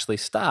do I actually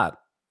start?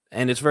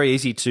 And it's very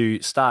easy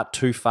to start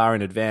too far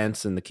in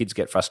advance and the kids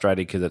get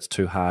frustrated because it's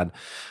too hard.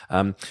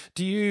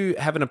 Do you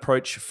have an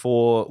approach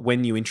for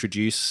when you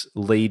introduce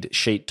lead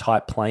sheet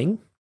type playing?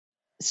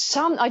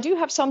 I do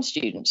have some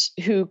students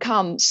who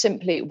come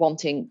simply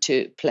wanting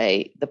to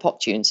play the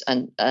pop tunes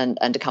and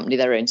accompany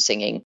their own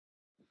singing.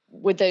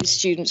 With those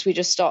students, we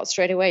just start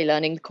straight away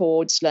learning the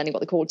chords, learning what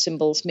the chord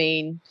symbols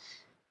mean.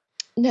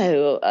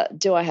 No,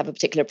 do I have a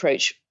particular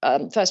approach?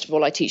 First of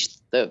all, I teach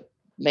the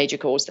major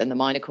chords, then the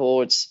minor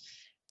chords,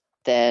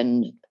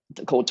 then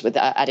the chords with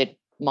added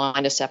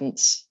minor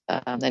sevenths,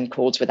 then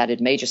chords with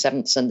added major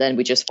sevenths, and then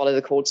we just follow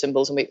the chord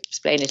symbols and we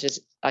explain it as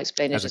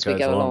we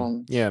go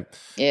along. Yeah.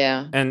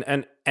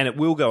 And it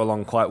will go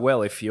along quite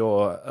well if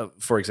you're,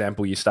 for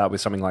example, you start with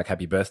something like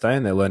Happy Birthday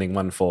and they're learning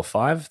 1, 4,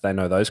 5. They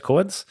know those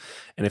chords,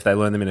 and if they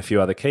learn them in a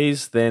few other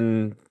keys,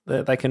 then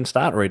they can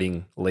start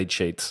reading lead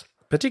sheets.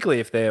 Particularly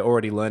if they're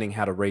already learning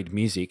how to read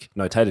music,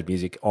 notated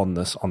music on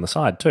the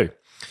side too.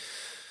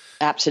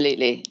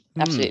 Absolutely.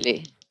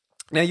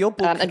 Now your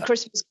book and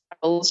Christmas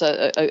carols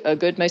are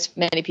good.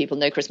 Many people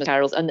know Christmas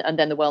carols, and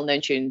then the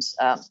well-known tunes,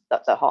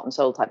 the heart and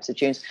soul types of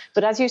tunes.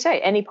 But as you say,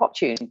 any pop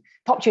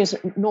tunes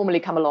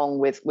normally come along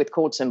with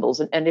chord symbols,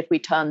 and if we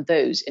turn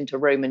those into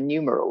Roman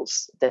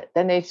numerals,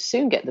 then they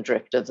soon get the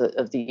drift of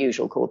the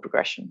usual chord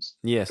progressions.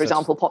 Yes, for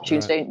example, pop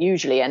tunes don't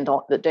usually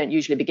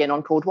begin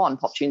on chord 1.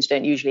 Pop tunes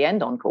don't usually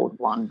end on chord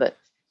 1, but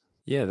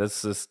yeah,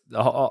 that's just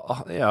a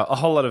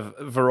whole lot of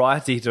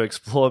variety to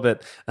explore.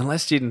 But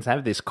unless students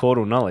have this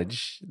chordal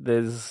knowledge,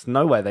 there's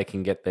no way they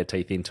can get their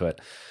teeth into it.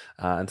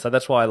 And so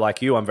that's why,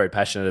 like you, I'm very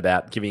passionate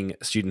about giving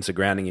students a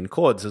grounding in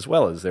chords as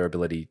well as their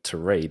ability to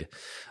read.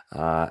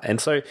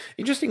 And so,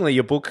 interestingly,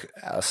 your book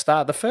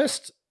the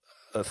first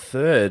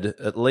third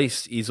at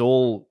least is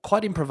all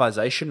quite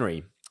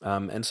improvisationary.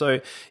 And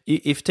so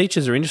if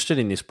teachers are interested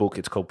in this book,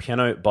 it's called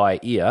Piano by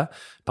Ear,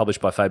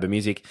 published by Faber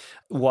Music.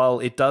 While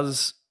it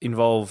does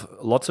involve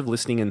lots of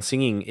listening and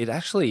singing, it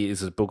actually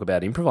is a book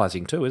about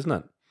improvising too, isn't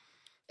it?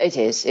 It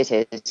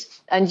is.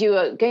 And you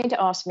are going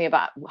to ask me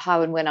about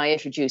how and when I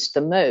introduced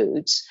the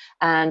modes.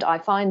 And I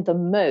find the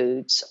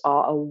modes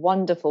are a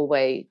wonderful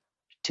way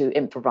to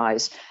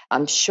improvise.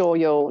 I'm sure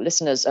your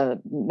listeners are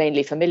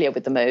mainly familiar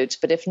with the modes,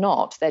 but if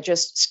not, they're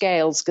just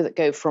scales that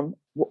go from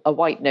a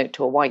white note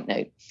to a white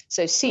note.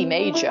 So C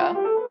major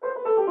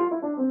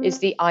is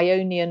the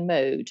Ionian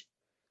mode.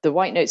 The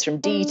white notes from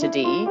D to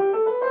D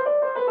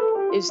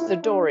is the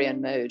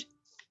Dorian mode.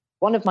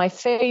 One of my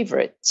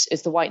favorites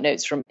is the white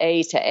notes from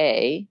A to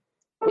A,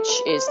 which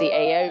is the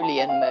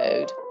Aeolian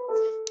mode.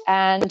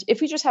 And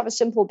if we just have a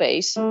simple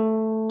bass,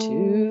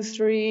 2,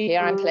 3, here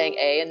I'm playing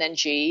A and then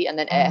G and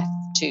then F,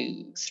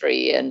 2,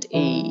 3, and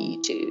E,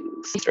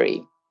 2,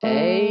 3,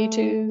 A,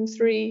 2,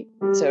 3.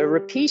 So a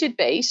repeated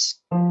bass,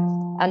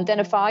 and then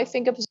a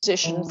 5-finger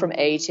position from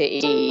A to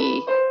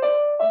E.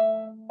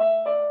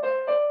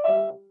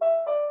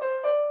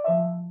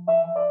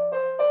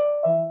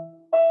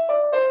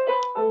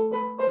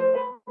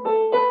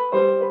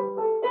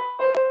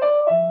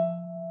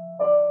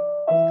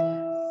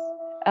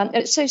 And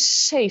it's so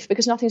safe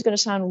because nothing's going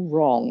to sound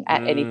wrong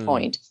at any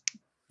point.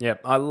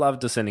 Yep, I love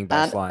descending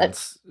bass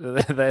lines.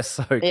 They're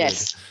so good.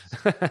 Yes.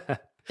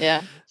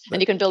 Yeah,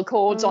 and you can build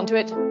chords onto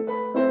it.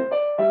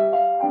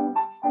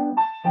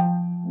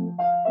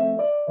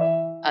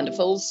 And a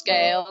full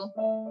scale.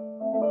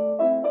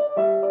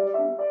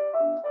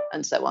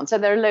 And so on. So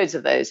there are loads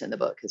of those in the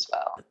book as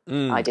well.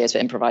 Ideas for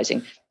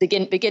improvising.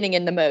 Beginning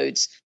in the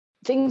modes.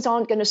 Things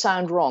aren't going to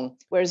sound wrong.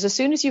 Whereas as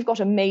soon as you've got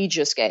a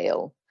major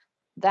scale,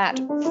 that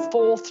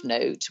 4th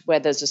note,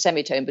 where there's a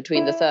semitone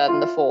between the 3rd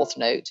and the 4th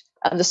note,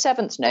 and the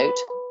 7th note,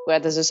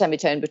 where there's a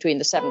semitone between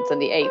the 7th and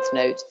the 8th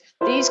note,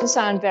 these can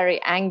sound very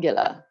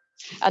angular.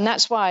 And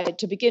that's why,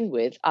 to begin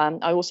with, I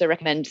also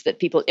recommend that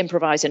people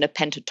improvise in a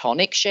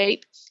pentatonic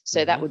shape.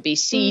 So that would be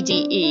C,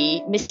 D,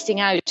 E,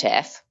 missing out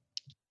F,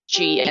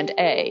 G, and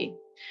A.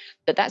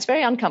 But that's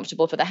very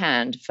uncomfortable for the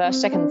hand.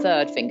 1st, 2nd,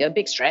 3rd finger,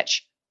 big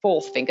stretch,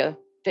 4th finger,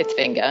 5th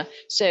finger.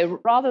 So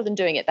rather than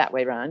doing it that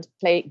way round,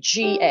 play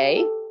G,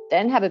 A,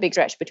 then have a big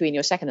stretch between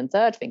your 2nd and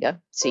 3rd finger,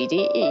 C,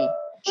 D, E,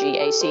 G,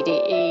 A, C, D,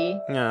 E.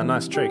 Yeah,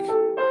 nice trick.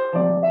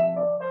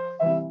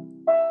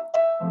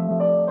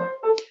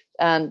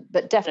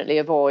 But definitely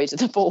avoid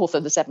the 4th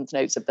and the 7th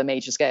notes of the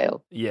major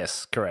scale.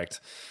 Yes, correct.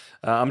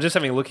 I'm just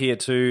having a look here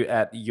too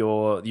at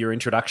your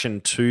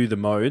introduction to the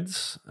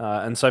modes.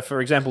 And so,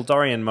 for example,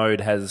 Dorian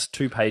mode has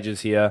 2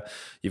 pages here.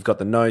 You've got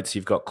the notes,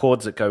 you've got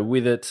chords that go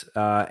with it,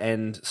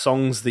 and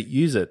songs that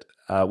use it.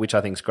 Which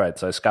I think is great.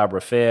 So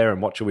Scarborough Fair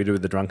and What Shall We Do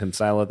with the Drunken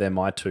Sailor, they're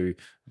my 2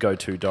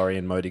 go-to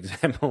Dorian mode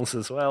examples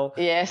as well.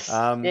 Yes,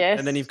 yes.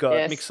 And then you've got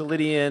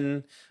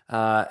Mixolydian,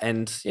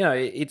 and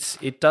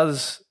it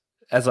does,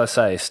 as I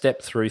say,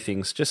 step through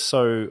things just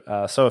so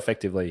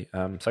effectively.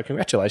 So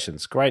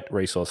congratulations, great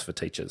resource for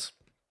teachers.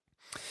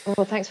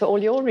 Well, thanks for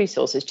all your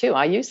resources too.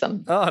 I use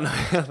them. Oh,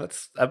 no,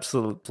 that's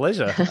absolute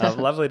pleasure.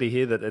 Lovely to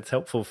hear that it's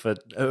helpful for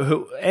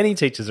any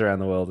teachers around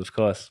the world, of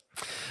course.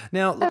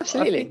 Now, look,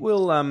 absolutely. I think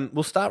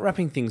we'll start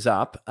wrapping things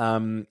up.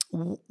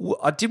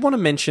 I did want to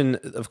mention,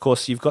 of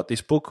course, you've got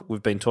this book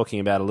we've been talking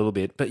about a little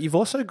bit, but you've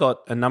also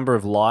got a number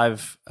of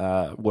live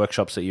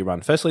workshops that you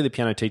run. Firstly, the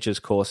Piano Teachers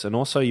course, and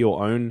also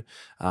your own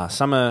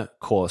summer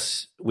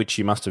course, which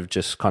you must have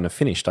just kind of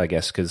finished, I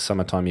guess, because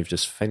summertime you've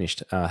just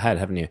finished,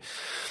 haven't you?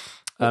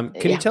 Can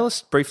you tell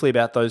us briefly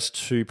about those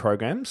 2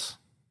 programs?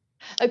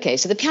 Okay,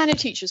 so the Piano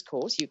Teachers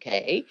course,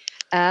 UK,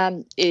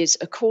 is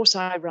a course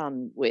I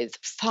run with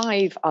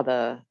 5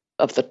 other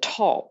of the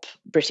top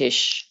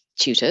British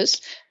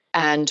tutors,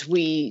 and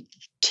we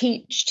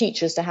teach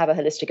teachers to have a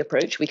holistic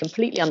approach. We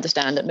completely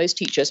understand that most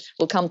teachers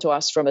will come to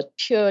us from a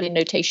purely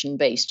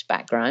notation-based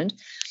background,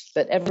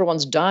 but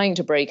everyone's dying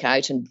to break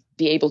out and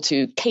be able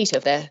to cater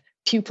their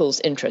pupils'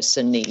 interests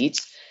and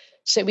needs.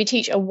 So we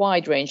teach a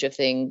wide range of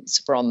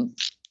things, from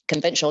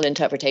conventional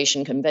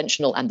interpretation,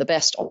 conventional and the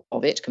best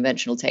of it,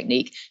 conventional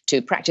technique,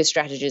 to practice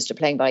strategies, to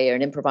playing by ear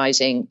and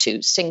improvising,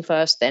 to sing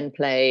first, then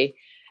play,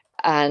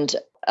 and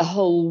a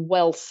whole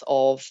wealth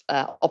of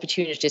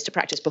opportunities to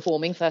practice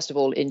performing, first of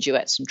all in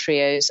duets and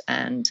trios,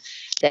 and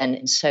then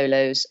in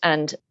solos.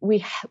 And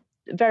we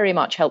very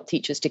much help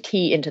teachers to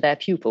key into their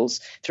pupils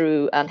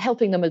through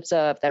helping them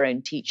observe their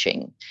own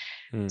teaching.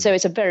 So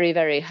it's a very,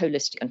 very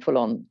holistic and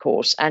full-on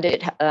course, and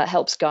it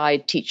helps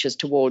guide teachers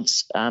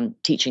towards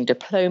teaching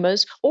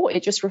diplomas, or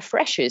it just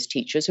refreshes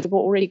teachers who've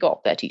already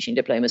got their teaching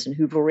diplomas and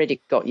who've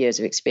already got years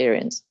of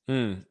experience.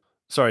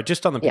 Sorry,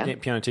 just on the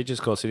piano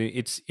teachers course,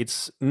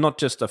 it's not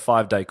just a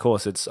 5-day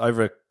course; it's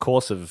over a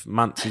course of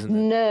months, isn't it?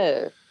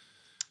 No.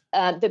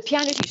 The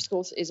piano teachers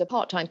course is a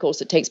part-time course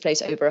that takes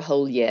place over a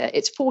whole year.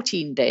 It's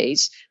 14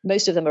 days.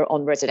 Most of them are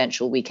on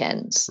residential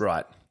weekends.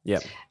 Right. Yeah.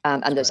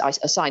 And there's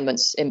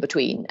assignments in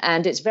between.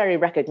 And it's very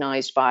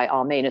recognized by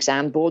our main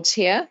exam boards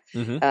here.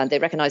 They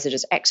recognize it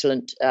as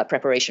excellent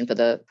preparation for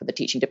the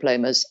teaching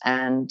diplomas,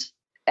 and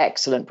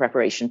excellent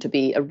preparation to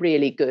be a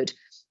really good,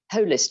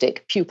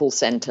 holistic,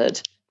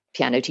 pupil-centered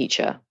piano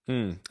teacher.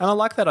 And I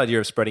like that idea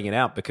of spreading it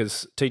out,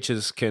 because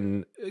teachers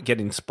can get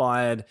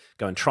inspired,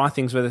 go and try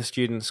things with their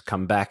students,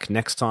 come back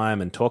next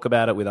time and talk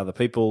about it with other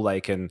people.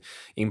 They can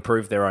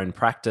improve their own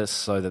practice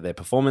so that their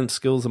performance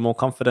skills are more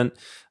confident.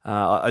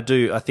 I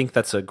think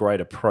that's a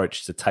great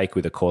approach to take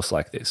with a course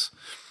like this.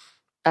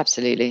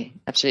 Absolutely.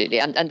 And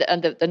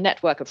the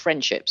network of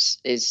friendships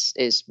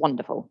is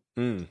wonderful.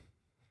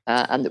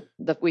 And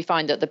we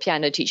find that the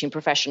piano teaching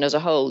profession as a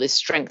whole is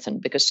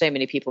strengthened because so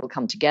many people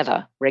come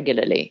together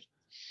regularly.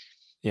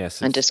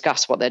 Yes, and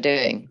discuss what they're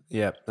doing.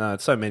 Yeah,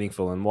 it's so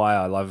meaningful, and why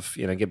I love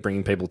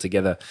bringing people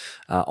together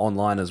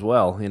online as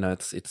well.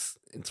 It's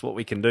what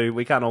we can do.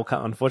 We can't all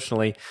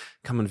unfortunately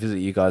come and visit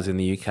you guys in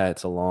the UK.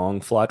 It's a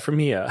long flight from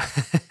here.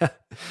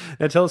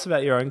 Now, tell us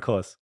about your own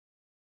course.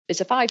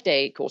 It's a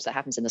 5-day course that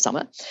happens in the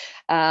summer.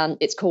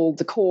 It's called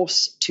the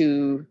Course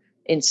to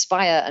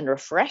Inspire and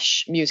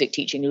Refresh Music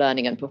Teaching,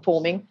 Learning and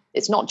Performing.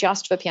 It's not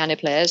just for piano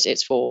players,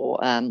 it's for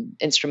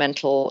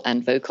instrumental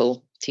and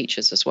vocal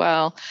teachers as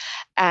well.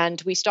 And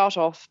we start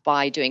off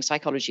by doing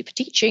psychology for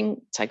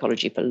teaching,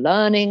 psychology for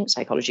learning,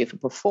 psychology for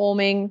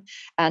performing.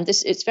 And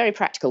it's very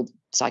practical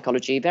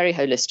psychology, very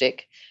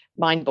holistic,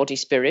 mind, body,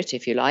 spirit,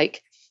 if you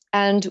like.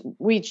 And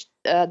we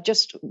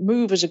just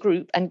move as a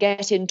group and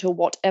get into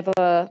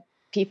whatever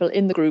people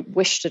in the group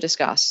wish to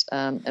discuss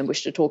and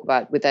wish to talk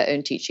about with their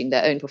own teaching,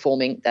 their own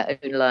performing, their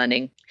own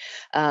learning.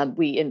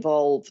 We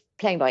involve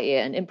playing by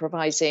ear and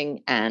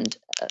improvising, and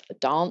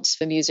dance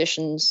for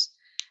musicians.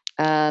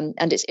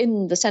 And it's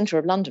in the centre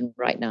of London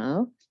right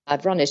now.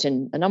 I've run it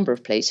in a number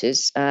of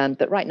places,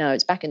 but right now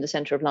it's back in the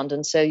centre of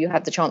London. So you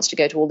have the chance to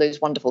go to all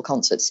those wonderful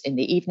concerts in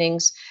the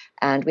evenings.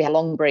 And we have a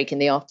long break in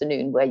the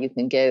afternoon where you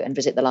can go and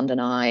visit the London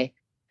Eye,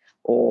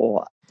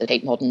 or the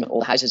Tate Modern,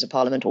 or the Houses of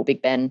Parliament, or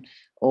Big Ben,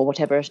 or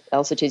whatever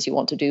else it is you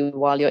want to do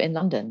while you're in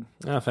London.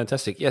 Oh,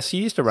 fantastic. Yes,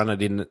 you used to run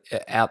it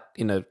out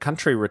in a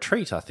country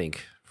retreat, I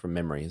think, from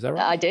memory. Is that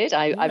right? I did.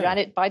 I ran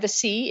it by the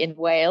sea in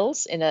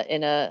Wales in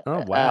a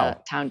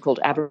town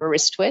called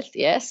Aberystwyth,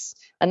 yes.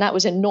 And that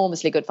was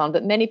enormously good fun.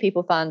 But many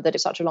people found that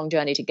it's such a long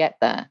journey to get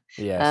there.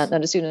 Yes.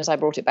 And as soon as I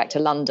brought it back to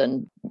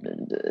London,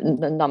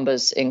 the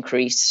numbers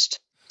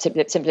increased.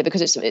 Simply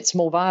because it's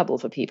more viable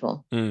for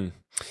people.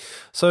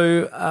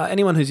 So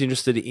anyone who's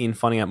interested in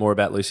finding out more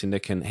about Lucinda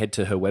can head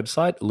to her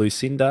website,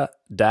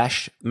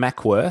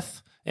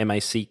 Lucinda-Mackworth,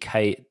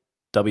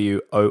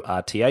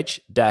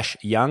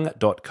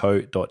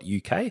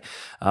 Mackworth-young.co.uk.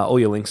 All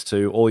your links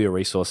to all your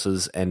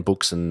resources and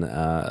books and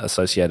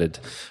associated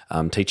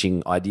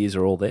teaching ideas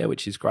are all there,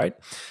 which is great.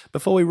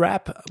 Before we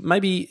wrap,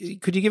 maybe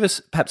could you give us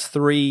perhaps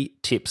 3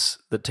 tips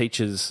that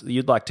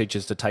you'd like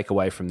teachers to take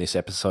away from this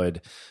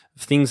episode,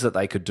 things that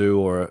they could do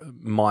or a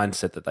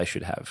mindset that they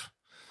should have?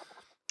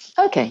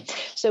 Okay,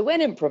 so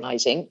when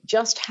improvising,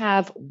 just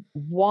have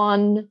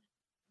one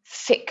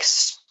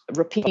fixed,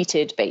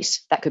 repeated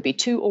bass. That could be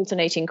 2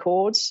 alternating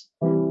chords,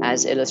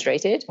 as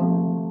illustrated,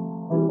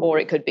 or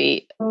it could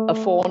be a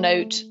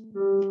 4-note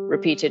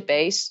repeated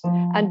bass,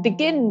 and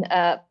begin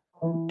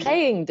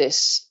playing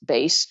this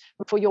bass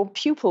for your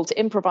pupil to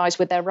improvise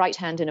with their right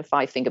hand in a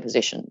 5-finger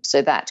position.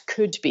 So that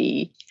could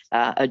be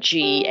a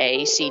G,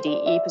 A, C, D,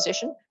 E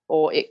position,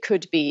 or it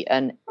could be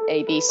an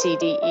A, B, C,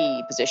 D,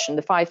 E position.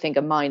 The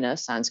 5-finger minor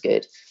sounds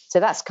good.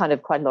 So that's kind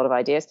of quite a lot of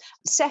ideas.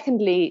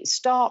 Secondly,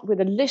 start with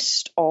a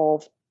list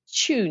of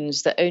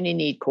tunes that only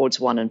need chords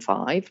 1 and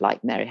 5,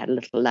 like Mary Had a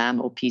Little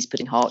Lamb or Peas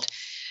Pudding Hot,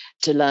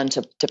 to learn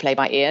to play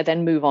by ear.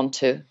 Then move on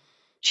to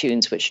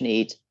tunes which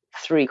need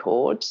 3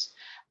 chords.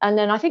 And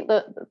then I think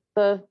the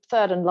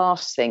third and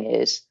last thing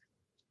is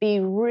be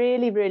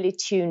really, really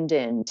tuned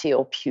in to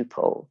your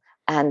pupil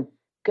and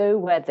go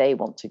where they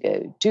want to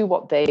go. Do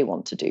what they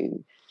want to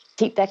do.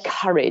 keep their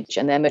courage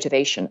and their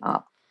motivation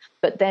up,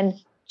 but then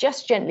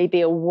just gently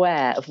be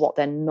aware of what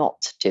they're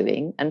not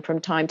doing and from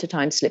time to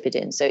time slip it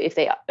in. So if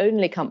they are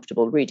only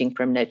comfortable reading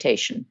from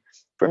notation,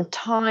 from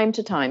time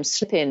to time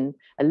slip in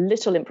a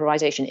little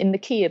improvisation in the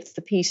key of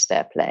the piece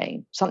they're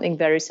playing, something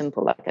very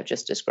simple like I've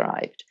just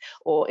described.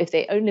 Or if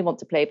they only want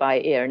to play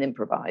by ear and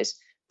improvise,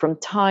 from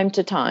time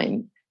to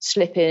time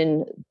slip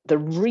in the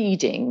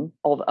reading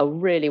of a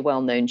really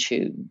well-known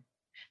tune,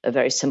 a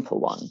very simple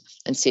one,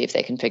 and see if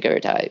they can figure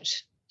it out.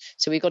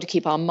 So we've got to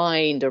keep our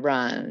mind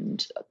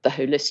around the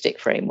holistic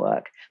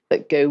framework,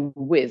 but go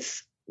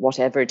with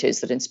whatever it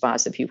is that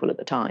inspires the pupil at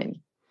the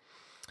time.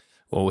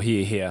 Well,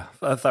 here.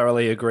 I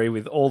thoroughly agree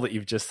with all that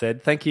you've just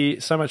said. Thank you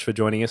so much for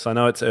joining us. I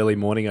know it's early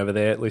morning over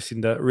there,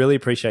 Lucinda. Really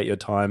appreciate your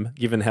time,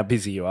 given how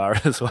busy you are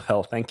as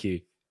well. Thank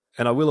you.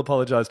 And I will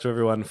apologise to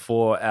everyone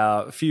for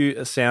our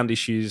few sound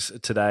issues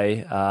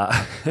today.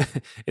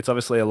 It's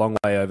obviously a long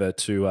way over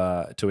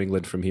to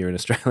England from here in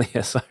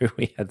Australia, so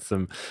we had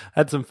some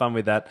fun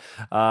with that.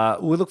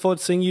 We look forward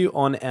to seeing you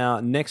on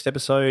our next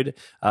episode,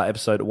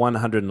 episode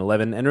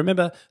 111. And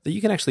remember that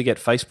you can actually get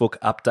Facebook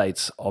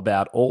updates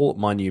about all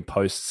my new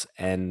posts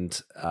and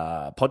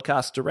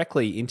podcasts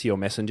directly into your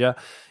messenger.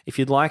 If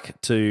you'd like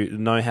to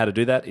know how to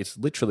do that, it's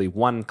literally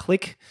one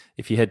click.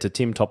 If you head to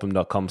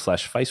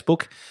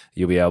timtopham.com/Facebook,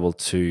 you'll be able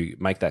to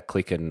make that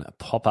click and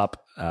pop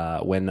up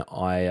when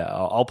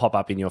I'll pop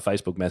up in your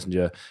Facebook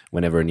Messenger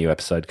whenever a new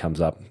episode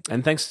comes up.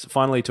 And thanks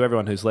finally to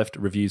everyone who's left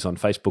reviews on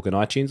Facebook and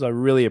iTunes. I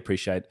really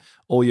appreciate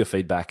all your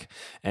feedback.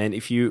 And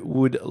if you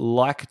would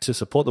like to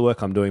support the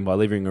work I'm doing by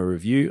leaving a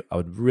review, I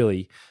would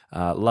really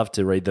love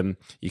to read them.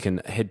 You can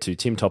head to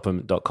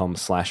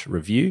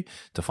timtopham.com/review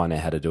to find out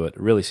how to do it.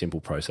 Really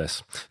simple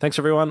process. Thanks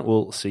everyone.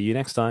 We'll see you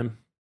next time.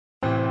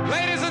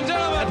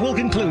 Will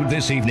conclude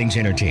this evening's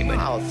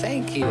entertainment. Oh,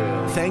 thank you.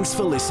 Thanks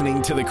for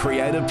listening to the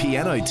Creative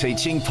Piano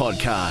Teaching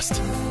Podcast.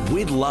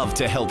 We'd love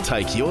to help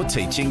take your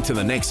teaching to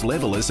the next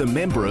level as a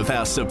member of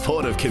our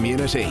supportive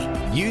community.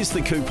 Use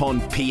the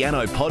coupon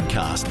Piano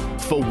Podcast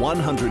for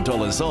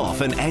 $100 off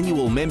an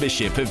annual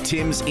membership of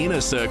Tim's Inner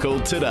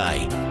Circle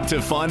today.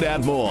 To find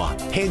out more,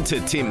 head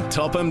to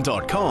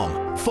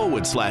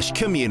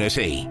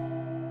timtopham.com/community.